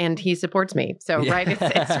awesome. And he supports me. So, right, it's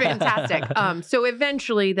fantastic. So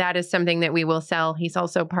eventually that is something that we will sell. He's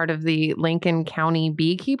also part of the Lincoln County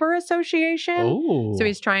Beekeeper Association. Oh. So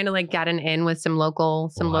he's trying to get an in with some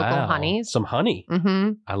local honeys. Some honey.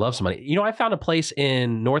 Mm-hmm. I love some honey. I found a place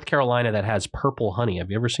in North Carolina that has purple honey.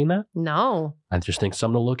 Have you ever seen that? No. I just think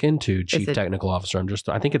something to look into, Chief Technical Officer.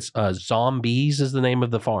 I think it's Zombies is the name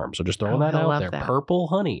of the farm. So just throwing that out there. That. Purple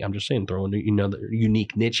honey. I'm just saying, throwing the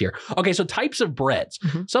unique niche here. Okay, so types of breads.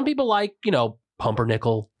 Mm-hmm. Some people like,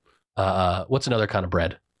 pumpernickel. What's another kind of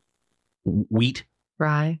bread? Wheat.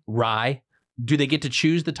 Rye. Do they get to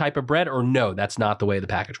choose the type of bread or no? That's not the way the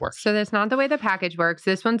package works. So that's not the way the package works.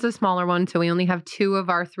 This one's a smaller one. So we only have 2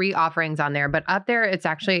 of our 3 offerings on there. But up there, it's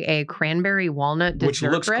actually a cranberry walnut dessert Which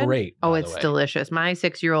looks bread. great. Oh, it's delicious. My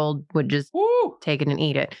 6-year-old would just take it and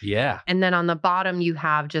eat it. Yeah. And then on the bottom, you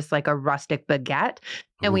have just like a rustic baguette.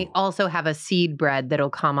 And we also have a seed bread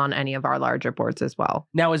that'll come on any of our larger boards as well.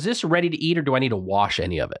 Now, is this ready to eat or do I need to wash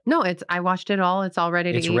any of it? No, I washed it all. It's all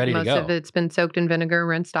ready to eat. It's ready to Most go. of it's been soaked in vinegar,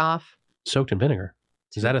 rinsed off. Soaked in vinegar.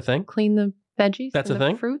 Is that a thing? Clean the veggies. That's and a the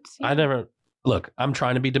thing? Fruits. Yeah. I never. Look, I'm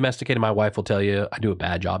trying to be domesticated. My wife will tell you I do a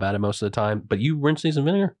bad job at it most of the time. But you rinse these in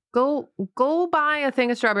vinegar? Go buy a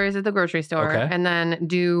thing of strawberries at the grocery store and then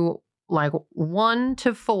do 1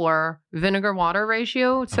 to 4 vinegar water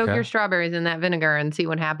ratio. Soak your strawberries in that vinegar and see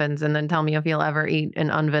what happens. And then tell me if you'll ever eat an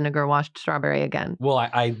unvinegar washed strawberry again. Well,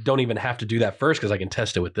 I don't even have to do that first because I can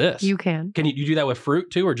test it with this. You can. Can you do that with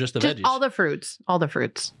fruit too or just the veggies? All the fruits. All the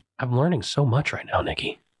fruits. I'm learning so much right now,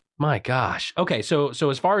 Nikki. My gosh. Okay, so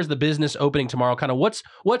as far as the business opening tomorrow, kind of what's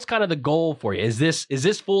kind of the goal for you? Is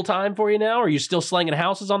this full time for you now? Or are you still slinging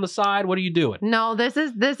houses on the side? What are you doing? No, this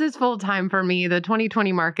is full time for me. The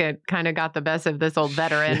 2020 market kind of got the best of this old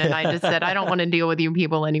veteran, and I just said I don't want to deal with you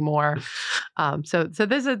people anymore. So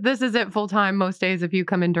this is it full time. Most days, if you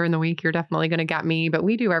come in during the week, you're definitely going to get me. But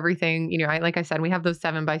we do everything. Like I said, we have those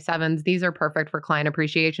 7x7s. These are perfect for client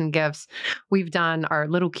appreciation gifts. We've done our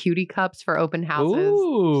little cutie cups for open houses.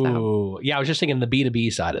 Ooh. Yeah, I was just thinking the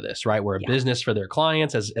B2B side of this, right? Where a business for their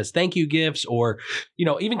clients as thank you gifts or,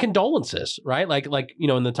 even condolences, right? Like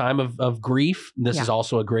in the time of grief, this is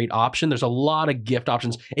also a great option. There's a lot of gift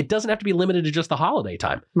options. It doesn't have to be limited to just the holiday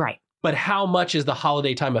time. Right. But how much is the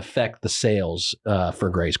holiday time affect the sales for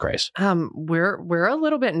Gray's Craze? We're a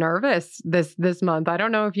little bit nervous this month. I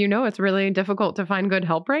don't know if you know, it's really difficult to find good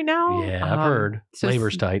help right now. Yeah, I've heard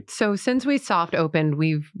labor's tight. So since we soft opened,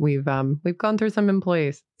 we've gone through some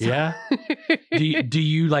employees. Yeah. Do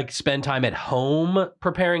you like spend time at home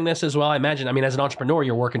preparing this as well? I imagine. I mean, as an entrepreneur,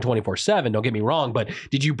 you're working 24/7. Don't get me wrong, but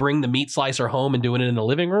did you bring the meat slicer home and doing it in the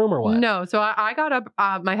living room or what? No. So I got up.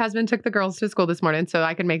 My husband took the girls to school this morning, so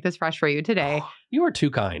I could make this fresh for you today. You are too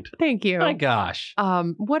kind. Thank you. My gosh.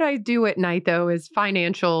 What I do at night though is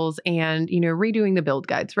financials and redoing the build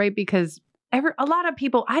guides, right? Because a lot of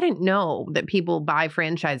people, I didn't know that people buy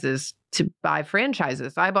franchises to buy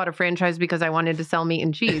franchises. I bought a franchise because I wanted to sell meat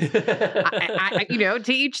and cheese. To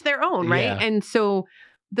each their own, right? Yeah. And so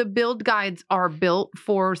the build guides are built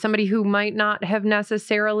for somebody who might not have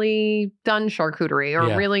necessarily done charcuterie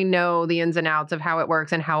or really know the ins and outs of how it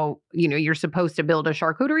works and how, you're supposed to build a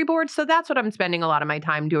charcuterie board. So that's what I'm spending a lot of my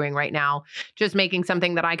time doing right now. Just making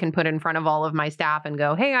something that I can put in front of all of my staff and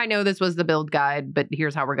go, hey, I know this was the build guide, but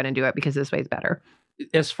here's how we're going to do it because this way's better.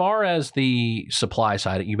 As far as the supply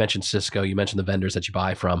side, you mentioned Cisco, you mentioned the vendors that you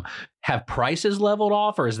buy from. Have prices leveled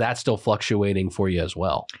off or is that still fluctuating for you as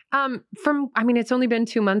well? It's only been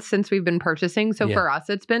 2 months since we've been purchasing. So for us,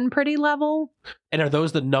 it's been pretty level. And are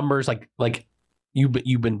those the numbers like you've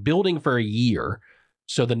been building for a year?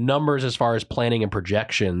 So the numbers as far as planning and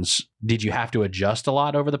projections, did you have to adjust a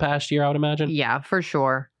lot over the past year, I would imagine? Yeah, for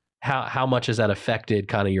sure. How much has that affected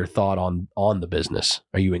kind of your thought on the business?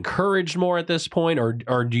 Are you encouraged more at this point, or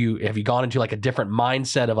have you gone into like a different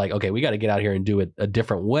mindset of like, okay, we got to get out here and do it a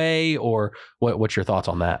different way, or what's your thoughts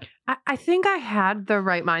on that? I think I had the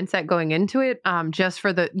right mindset going into it. Just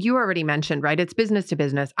for you already mentioned, right? It's business to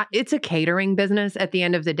business. It's a catering business at the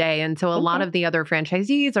end of the day. And so a lot of the other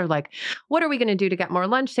franchisees are like, what are we going to do to get more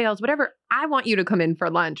lunch sales? Whatever. I want you to come in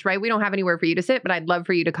for lunch, right? We don't have anywhere for you to sit, but I'd love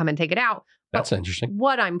for you to come and take it out. That's interesting.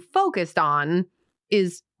 What I'm focused on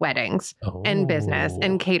is weddings and business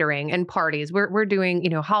and catering and parties. We're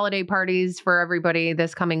doing, holiday parties for everybody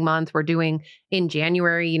this coming month. We're doing in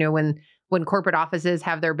January, when corporate offices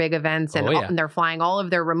have their big events and they're flying all of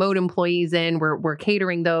their remote employees in, we're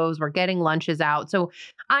catering those, we're getting lunches out. So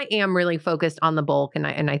I am really focused on the bulk and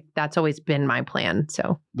I that's always been my plan.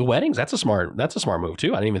 So the weddings, that's a smart move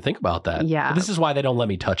too. I didn't even think about that. Yeah. This is why they don't let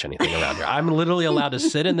me touch anything around here. I'm literally allowed to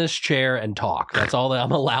sit in this chair and talk. That's all that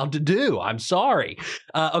I'm allowed to do. I'm sorry.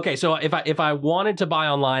 Okay. So if I wanted to buy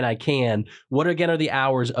online, I can. What again are the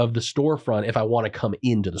hours of the storefront if I want to come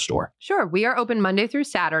into the store? Sure. We are open Monday through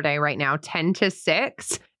Saturday right now, 10 to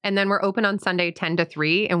 6. And then we're open on Sunday, 10 to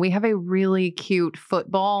 3. And we have a really cute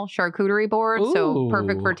football charcuterie board. Ooh. So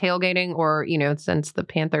perfect for tailgating or, since the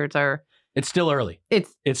Panthers are... It's still early.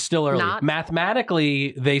 It's still early.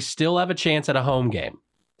 Mathematically, they still have a chance at a home game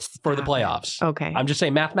for the playoffs. Okay. I'm just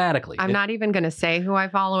saying mathematically. I'm not even going to say who I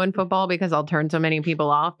follow in football because I'll turn so many people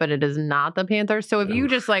off, but it is not the Panthers. So if you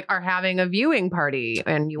just are having a viewing party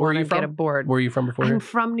and you want to get a board. Where are you from before? I'm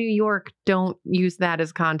from New York. Don't use that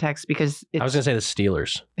as context because I was going to say the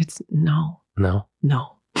Steelers. It's no.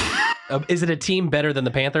 Is it a team better than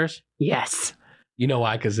the Panthers? Yes. You know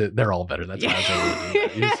why? Because they're all better. That's why I was saying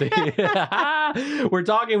that. You see? We're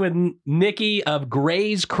talking with Nikki of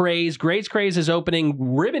Gray's Craze. Gray's Craze is opening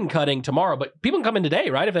ribbon cutting tomorrow, but people can come in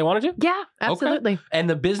today, right? If they wanted to? Yeah, absolutely. Okay. And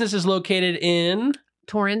the business is located in?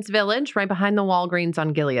 Torrance Village, right behind the Walgreens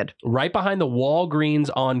on Gilead. Right behind the Walgreens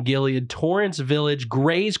on Gilead, Torrance Village,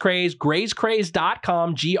 Gray's Craze,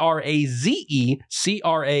 grayscraze.com, GRAZE. You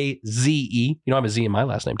know, I have a Z in my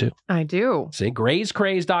last name too. I do. See,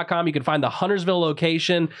 grayscraze.com. You can find the Huntersville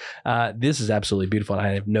location. This is absolutely beautiful, and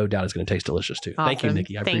I have no doubt it's going to taste delicious too. Awesome. Thank you,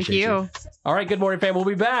 Nikki. I appreciate you. you. All right, good morning, fam. We'll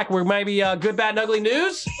be back. We're maybe good, bad, and ugly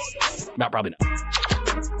news. Not probably not.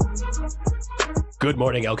 Good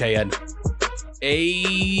morning, LKN.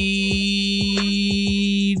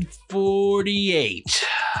 8:48.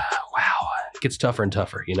 Wow. gets tougher and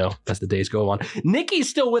tougher, as the days go on. Nikki's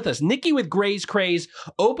still with us. Nikki with Gray's Craze,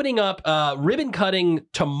 opening up ribbon cutting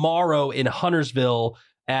tomorrow in Huntersville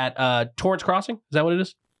at Torrance Crossing. Is that what it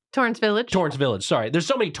is? Torrance Village. Torrance Village. Sorry. There's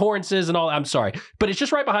so many Torrances and all. I'm sorry. But it's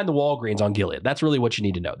just right behind the Walgreens on Gilead. That's really what you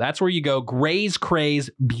need to know. That's where you go. Gray's Craze.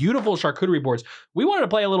 Beautiful charcuterie boards. We wanted to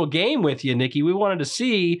play a little game with you, Nikki. We wanted to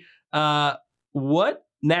see what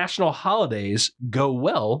national holidays go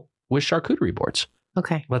well with charcuterie boards.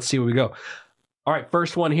 Okay. Let's see where we go. All right.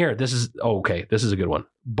 First one here. This is a good one.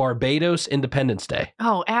 Barbados Independence Day.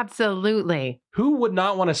 Oh, absolutely. Who would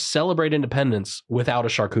not want to celebrate independence without a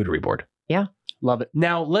charcuterie board? Yeah. Love it.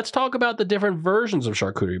 Now, let's talk about the different versions of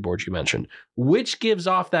charcuterie boards you mentioned. Which gives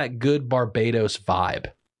off that good Barbados vibe?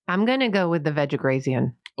 I'm going to go with the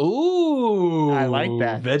vegetarian. Ooh. I like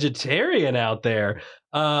that. Vegetarian out there.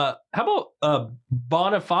 How about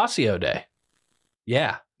Bonifacio Day?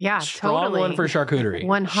 Yeah. Yeah, Strong totally. one for charcuterie.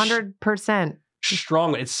 100%.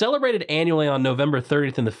 Strong. It's celebrated annually on November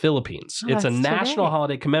 30th in the Philippines. Oh, it's a that's national today.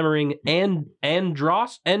 holiday commemorating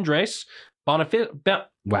Andres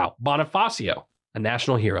Bonifacio, a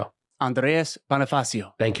national hero. Andres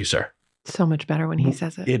Bonifacio. Thank you, sir. So much better when he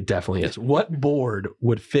says it. It definitely is. What board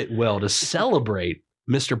would fit well to celebrate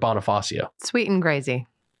Mr. Bonifacio? Sweet and crazy.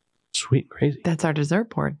 Sweet and crazy. That's our dessert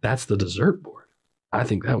board. That's the dessert board. I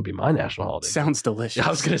think that would be my national holiday. Sounds delicious. I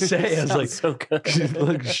was going to say, I was like, so good.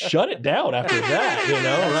 Look, shut it down after that,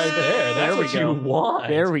 right there. That's what you want.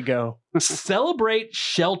 There we go. Celebrate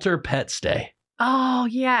Shelter Pets Day. Oh,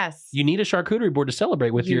 yes. You need a charcuterie board to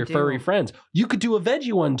celebrate with You your do. furry friends. You could do a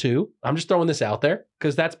veggie one too. I'm just throwing this out there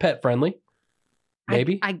because that's pet friendly.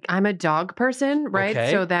 Maybe. I'm a dog person, right?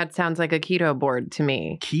 Okay. So that sounds like a keto board to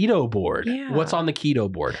me. Keto board. Yeah. What's on the keto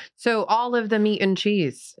board? So all of the meat and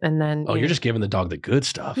cheese. And then. Oh, you're just giving the dog the good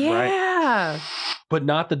stuff. Yeah. But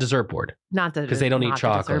not the dessert board. Not the Because they don't eat not the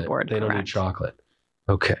dessert chocolate. board, They don't eat correct. chocolate.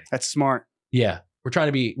 Okay. That's smart. Yeah. We're trying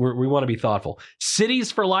to be, we want to be thoughtful. Cities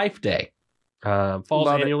for Life Day falls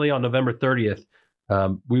Love it. annually on November 30th.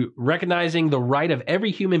 We recognizing the right of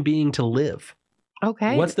every human being to live.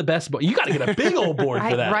 Okay. What's the best board? You got to get a big old board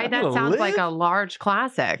for that. Right. I'm That gonna sounds like live. a large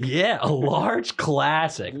classic. Yeah, a large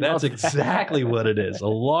classic. That's Love that. exactly what it is. A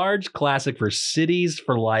large classic for Cities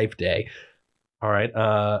for Life Day. All right.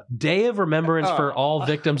 Day of Remembrance for all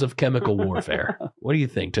victims of chemical warfare. What do you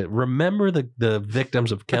think? To remember the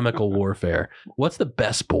victims of chemical warfare, what's the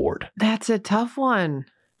best board? That's a tough one.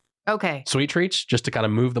 Okay. Sweet treats, just to kind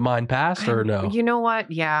of move the mind past, or no? You know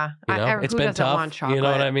what? Yeah. It's who been doesn't tough. want chocolate? You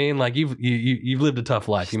know what I mean? Like you've lived a tough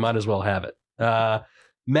life. You might as well have it.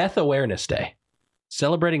 Meth Awareness Day.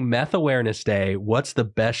 Celebrating Meth Awareness Day. What's the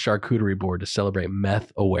best charcuterie board to celebrate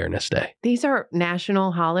Meth Awareness Day? These are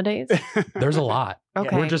national holidays. There's a lot.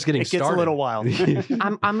 Okay. We're just getting It gets started. a little wild.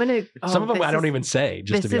 I'm gonna. Some of them I don't even say,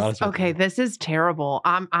 just to be honest with okay, you. this is terrible.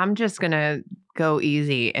 I'm just gonna go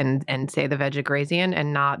easy and say the vegetarian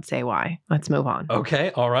and not say why. Let's move on.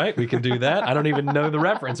 Okay, all right, we can do that. I don't even know the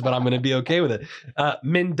reference, but I'm going to be okay with it.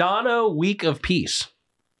 Mindano Week of Peace.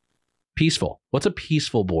 Peaceful. What's a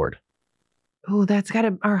peaceful board? Oh,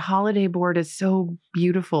 our holiday board is so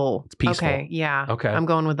beautiful. It's peaceful. Okay, yeah. Okay. I'm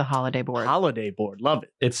going with the holiday board. Holiday board. Love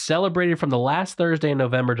it. It's celebrated from the last Thursday in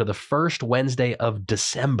November to the first Wednesday of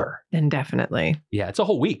December. Then definitely. Yeah, it's a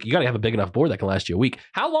whole week. You got to have a big enough board that can last you a week.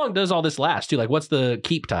 How long does all this last, too? Like, what's the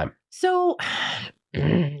keep time? So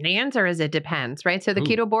the answer is it depends, right? So the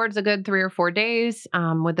keto board's a good 3 or 4 days.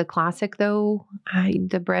 With the classic, though,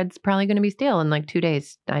 the bread's probably going to be stale in like 2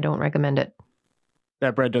 days. I don't recommend it.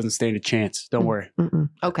 That bread doesn't stand a chance. Don't worry.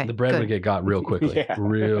 Okay. The bread would get got real quickly. Yeah.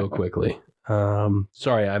 Real quickly.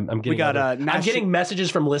 Sorry, I'm getting. We got I'm getting messages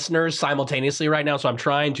from listeners simultaneously right now, so I'm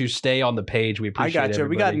trying to stay on the page. We I appreciate got you.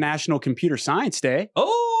 everybody. We got National Computer Science Day.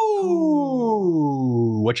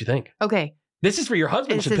 Oh, what you think? Okay. This is for your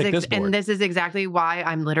husband. Should pick this board. And this is exactly why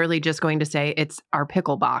I'm literally just going to say it's our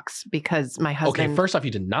pickle box because my husband. Okay, first off,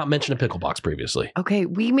 you did not mention a pickle box previously. Okay,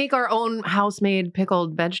 we make our own house-made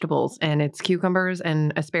pickled vegetables, and it's cucumbers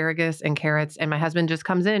and asparagus and carrots. And my husband just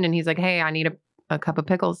comes in and he's like, "Hey, I need a cup of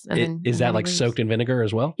pickles." And Is that like soaked in vinegar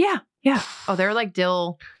as well? Yeah, yeah. Oh, they're like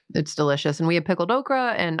dill. It's delicious, and we have pickled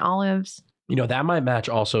okra and olives. You know, that might match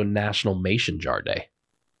also National Mason Jar Day.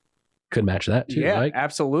 Could match that too, Yeah, right?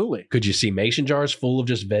 absolutely. Could you see mason jars full of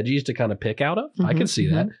just veggies to kind of pick out of? I can see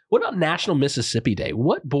that. What about National Mississippi Day?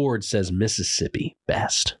 What board says Mississippi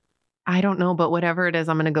best? I don't know, but whatever it is,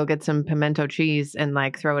 I'm going to go get some pimento cheese and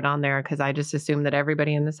like throw it on there because I just assume that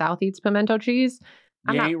everybody in the South eats pimento cheese.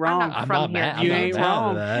 You ain't wrong. I'm not from here. You ain't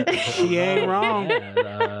wrong. You ain't wrong.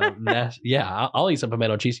 I'll eat some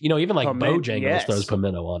pimento cheese. You know, even like Bojangles throws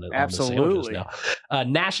pimento on it. Absolutely. On the sandwiches now.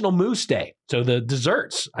 National Moose Day. So the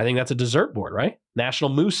desserts. I think that's a dessert board, right? National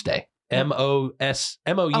Moose Day. Mousse. Oh, Mousse.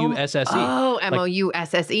 I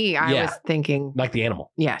was thinking like the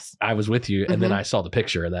animal. Yes. I was with you, and then I saw the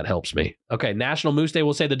picture, and that helps me. Okay, National Moose Day.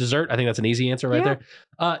 We'll say the dessert. I think that's an easy answer right there.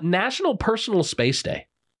 National Personal Space Day.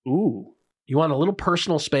 Ooh. You want a little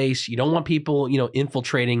personal space. You don't want people,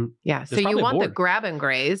 infiltrating. Yeah. So you want the grab and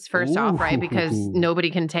graze first off, right? Because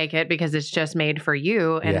nobody can take it because it's just made for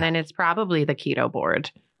you. And then it's probably the keto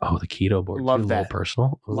board. Oh, the keto board. Love that. A little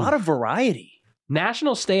personal. A lot of variety.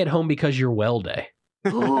 National Stay at Home Because You're Well Day.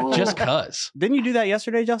 Just cuz. Didn't you do that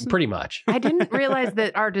yesterday, Justin? Pretty much. I didn't realize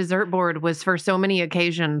that our dessert board was for so many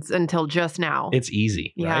occasions until just now. It's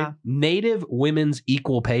easy, Yeah. right? Native Women's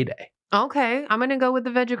Equal Pay Day. Okay, I'm going to go with the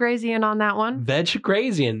Vegegrazian on that one.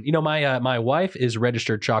 Vegegrazian. My wife is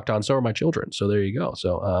registered chalked on, so are my children. So there you go.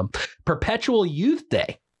 So Perpetual Youth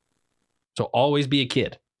Day. So always be a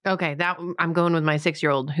kid. Okay, I'm going with my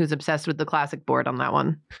 6-year-old who's obsessed with the classic board on that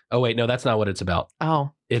one. Oh wait, no, that's not what it's about. Oh.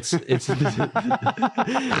 It's the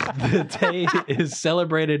day is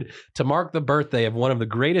celebrated to mark the birthday of one of the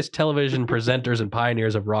greatest television presenters and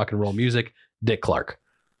pioneers of rock and roll music, Dick Clark.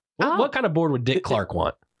 What kind of board would Dick Clark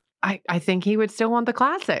want? I think he would still want the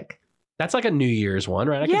classic. That's like a New Year's one,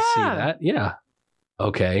 right? I can see that. Yeah.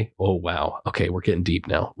 Okay. Oh, wow. Okay, we're getting deep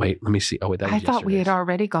now. Wait, let me see. Oh, wait, that was I thought we had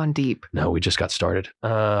already gone deep. No, we just got started.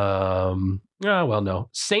 No.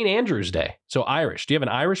 St. Andrew's Day. So Irish. Do you have an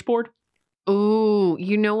Irish board? Ooh,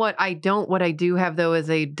 you know what? I don't. What I do have, though, is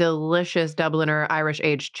a delicious Dubliner Irish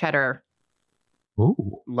aged cheddar.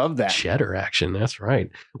 Ooh. Love that. Cheddar action. That's right.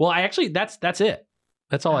 Well, that's it.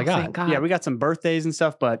 That's all I got. Thank God. Yeah, we got some birthdays and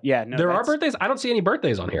stuff, but yeah, no. There are birthdays? I don't see any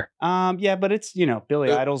birthdays on here. Yeah, but it's,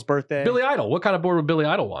 Billy Idol's birthday. Billy Idol. What kind of board would Billy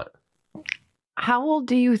Idol want? How old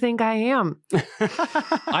do you think I am?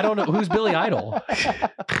 I don't know. Who's Billy Idol?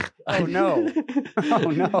 Oh, no.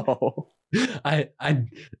 Oh, no.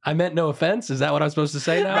 I meant no offense. Is that what I'm supposed to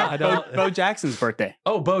say now? I don't. Bo Jackson's birthday.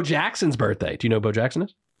 Oh, Bo Jackson's birthday. Do you know who Bo Jackson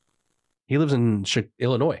is? He lives in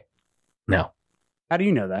Illinois now. How do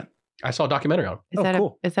you know that? I saw a documentary on him.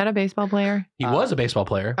 Cool. Is that a baseball player? He was a baseball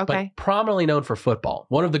player, okay. but prominently known for football.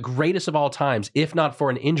 One of the greatest of all times, if not for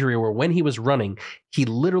an injury where when he was running, he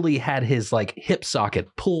literally had his hip socket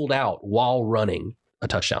pulled out while running a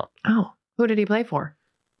touchdown. Oh, who did he play for?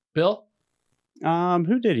 Bill?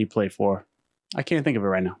 Who did he play for? I can't think of it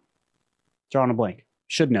right now. Drawing a blank.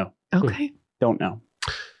 Should know. Okay. Don't know.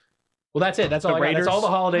 Well, that's it. That's all I got. That's all the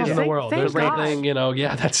holidays in the world. There's nothing,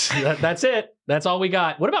 yeah, that's it. That's all we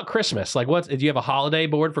got. What about Christmas? Do you have a holiday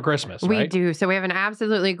board for Christmas? We do. So we have an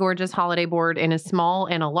absolutely gorgeous holiday board in a small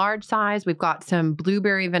and a large size. We've got some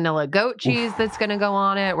blueberry vanilla goat cheese that's going to go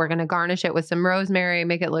on it. We're going to garnish it with some rosemary,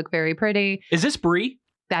 make it look very pretty. Is this brie?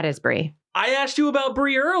 That is brie. I asked you about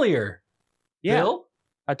brie earlier. Yeah. Bill?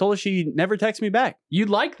 I told her she never texted me back. You'd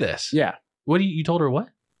like this. Yeah. What you told her what?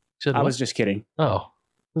 I was just kidding. Oh.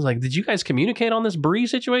 I was like, did you guys communicate on this brie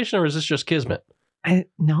situation or is this just kismet?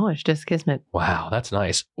 No, it's just kismet. Wow, that's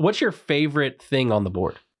nice. What's your favorite thing on the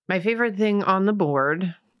board? My favorite thing on the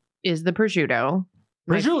board is the prosciutto.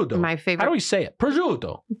 Prosciutto? My favorite. How do we say it?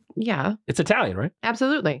 Prosciutto. Yeah. It's Italian, right?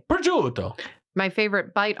 Absolutely. Prosciutto. My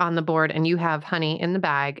favorite bite on the board, and you have honey in the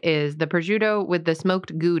bag, is the prosciutto with the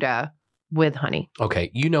smoked Gouda with honey. Okay,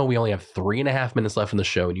 we only have 3.5 minutes left in the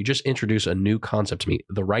show, and you just introduced a new concept to me.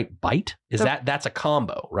 The right bite? That's a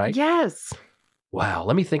combo, right? Yes. Wow,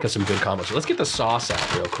 let me think of some good combos. So let's get the sauce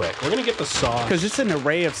out real quick. We're going to get the sauce. Because it's an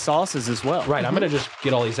array of sauces as well. Right, I'm going to just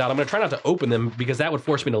get all these out. I'm going to try not to open them because that would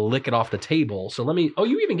force me to lick it off the table. So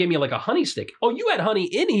you even gave me a honey stick. Oh, you had honey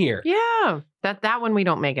in here. Yeah, that one we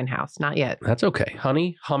don't make in-house, not yet. That's okay.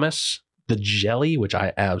 Honey, hummus, the jelly, which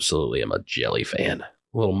I absolutely am a jelly fan.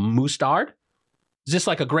 A little mustard. Is this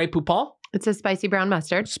like a Grey Poupon? It's a spicy brown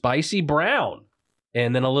mustard. Spicy brown.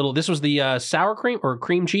 And then this was the sour cream or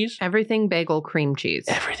cream cheese? Everything bagel cream cheese.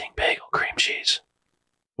 Everything bagel cream cheese.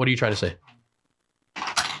 What are you trying to say?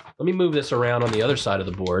 Let me move this around on the other side of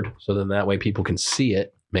the board so then that way people can see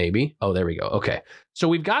it, maybe. Oh, there we go. Okay. So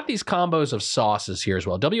we've got these combos of sauces here as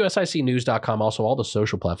well. WSICnews.com, also all the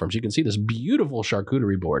social platforms. You can see this beautiful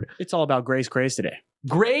charcuterie board. It's all about Gray's Craze today.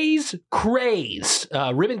 Gray's Craze.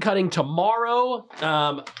 Ribbon cutting tomorrow.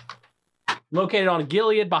 Located on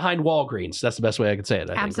Gilead behind Walgreens. That's the best way I could say it.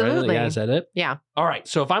 Absolutely. Think, right? Yeah, is that it? Yeah. All right.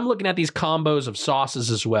 So if I'm looking at these combos of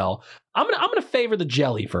sauces as well, I'm gonna favor the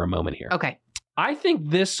jelly for a moment here. Okay. I think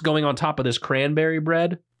this going on top of this cranberry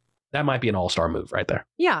bread, that might be an all-star move right there.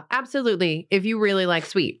 Yeah, absolutely. If you really like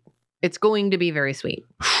sweet, it's going to be very sweet.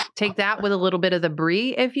 Take that with a little bit of the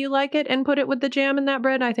brie if you like it and put it with the jam in that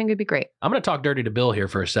bread. I think it'd be great. I'm going to talk dirty to Bill here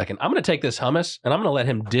for a second. I'm going to take this hummus and I'm going to let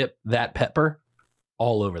him dip that pepper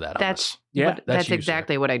all over that hummus. That's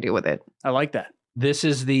exactly what I do with it. I like that. This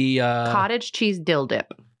is the cottage cheese dill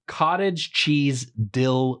dip. Cottage cheese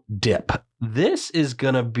dill dip. This is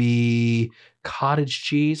going to be cottage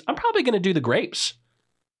cheese. I'm probably going to do the grapes.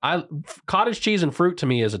 Cottage cheese and fruit to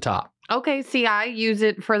me is a top. Okay, see, I use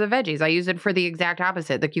it for the veggies. I use it for the exact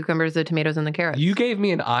opposite, the cucumbers, the tomatoes, and the carrots. You gave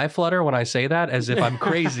me an eye flutter when I say that, as if I'm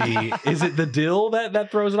crazy. Is it the dill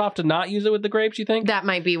that throws it off to not use it with the grapes, you think? That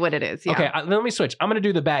might be what it is, yeah. Okay, let me switch. I'm going to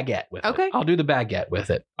do the baguette with it. I'll do the baguette with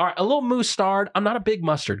it. All right, a little moussard. I'm not a big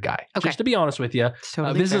mustard guy. Okay. Just to be honest with you.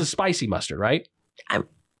 Totally this is a spicy mustard, right?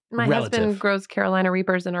 My husband grows Carolina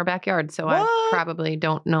Reapers in our backyard, so I probably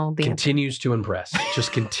don't know the Continues to impress.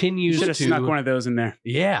 Just continues Should to... have snuck one of those in there.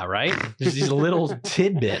 Yeah, right? Just these little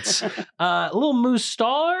tidbits. A little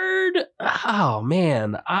moussard. Oh,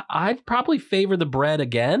 man. I'd probably favor the bread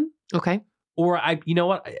again. Okay. Or you know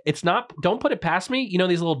what? It's not... Don't put it past me. You know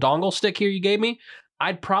these little dongle stick here you gave me?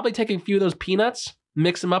 I'd probably take a few of those peanuts,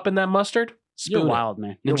 mix them up in that mustard, spoon You're it. wild,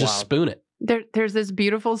 man. And just spoon it. There's this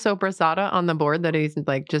beautiful sopressata on the board that he's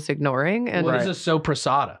like just ignoring. And What is a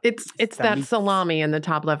sopressata? It's that salami in the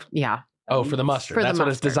top left. Yeah. Oh, for the mustard. For the That's what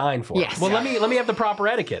it's mustard. designed for. Yes. Well, let me have the proper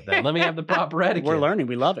etiquette then. Let me have the proper etiquette. We're learning.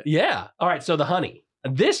 We love it. Yeah. All right. So the honey.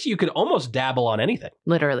 This you could almost dabble on anything.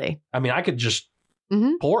 Literally. I mean, I could just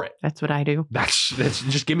pour it. That's what I do. That's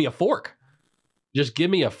just give me a fork. Just give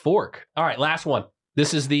me a fork. All right. Last one.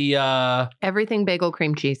 This is the everything bagel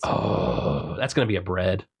cream cheese. Oh, that's gonna be a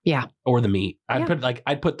bread. Yeah. Or the meat. I'd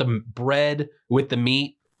put the bread with the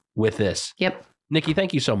meat with this. Yep. Nikki,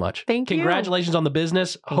 thank you so much. Thank you. Congratulations on the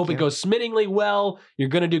business. Hope it goes smittingly well. You're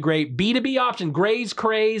going to do great. B2B option, Gray's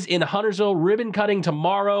Craze in Huntersville. Ribbon cutting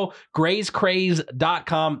tomorrow.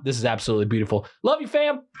 Gray'sCraze.com. This is absolutely beautiful. Love you,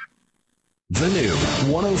 fam. The new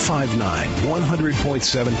 105.9,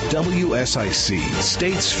 100.7 WSIC,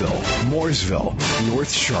 Statesville, Mooresville,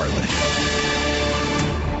 North Charlotte.